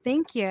well.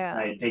 Thank you. All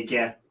right. Take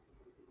care.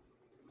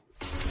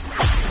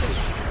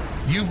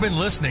 You've been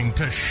listening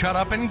to Shut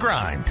Up and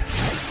Grind.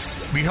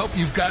 We hope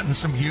you've gotten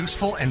some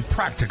useful and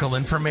practical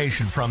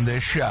information from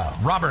this show.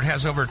 Robert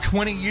has over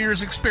 20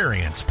 years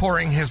experience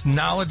pouring his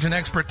knowledge and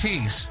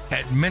expertise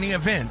at many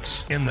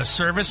events in the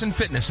service and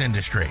fitness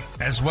industry,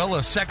 as well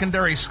as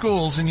secondary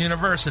schools and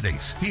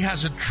universities. He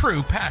has a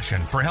true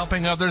passion for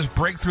helping others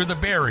break through the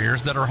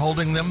barriers that are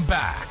holding them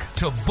back.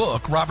 To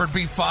book Robert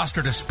B.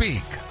 Foster to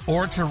speak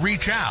or to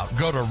reach out,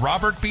 go to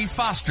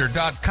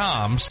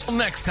robertbfoster.com. Till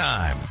next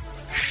time,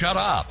 shut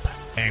up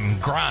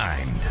and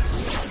grind.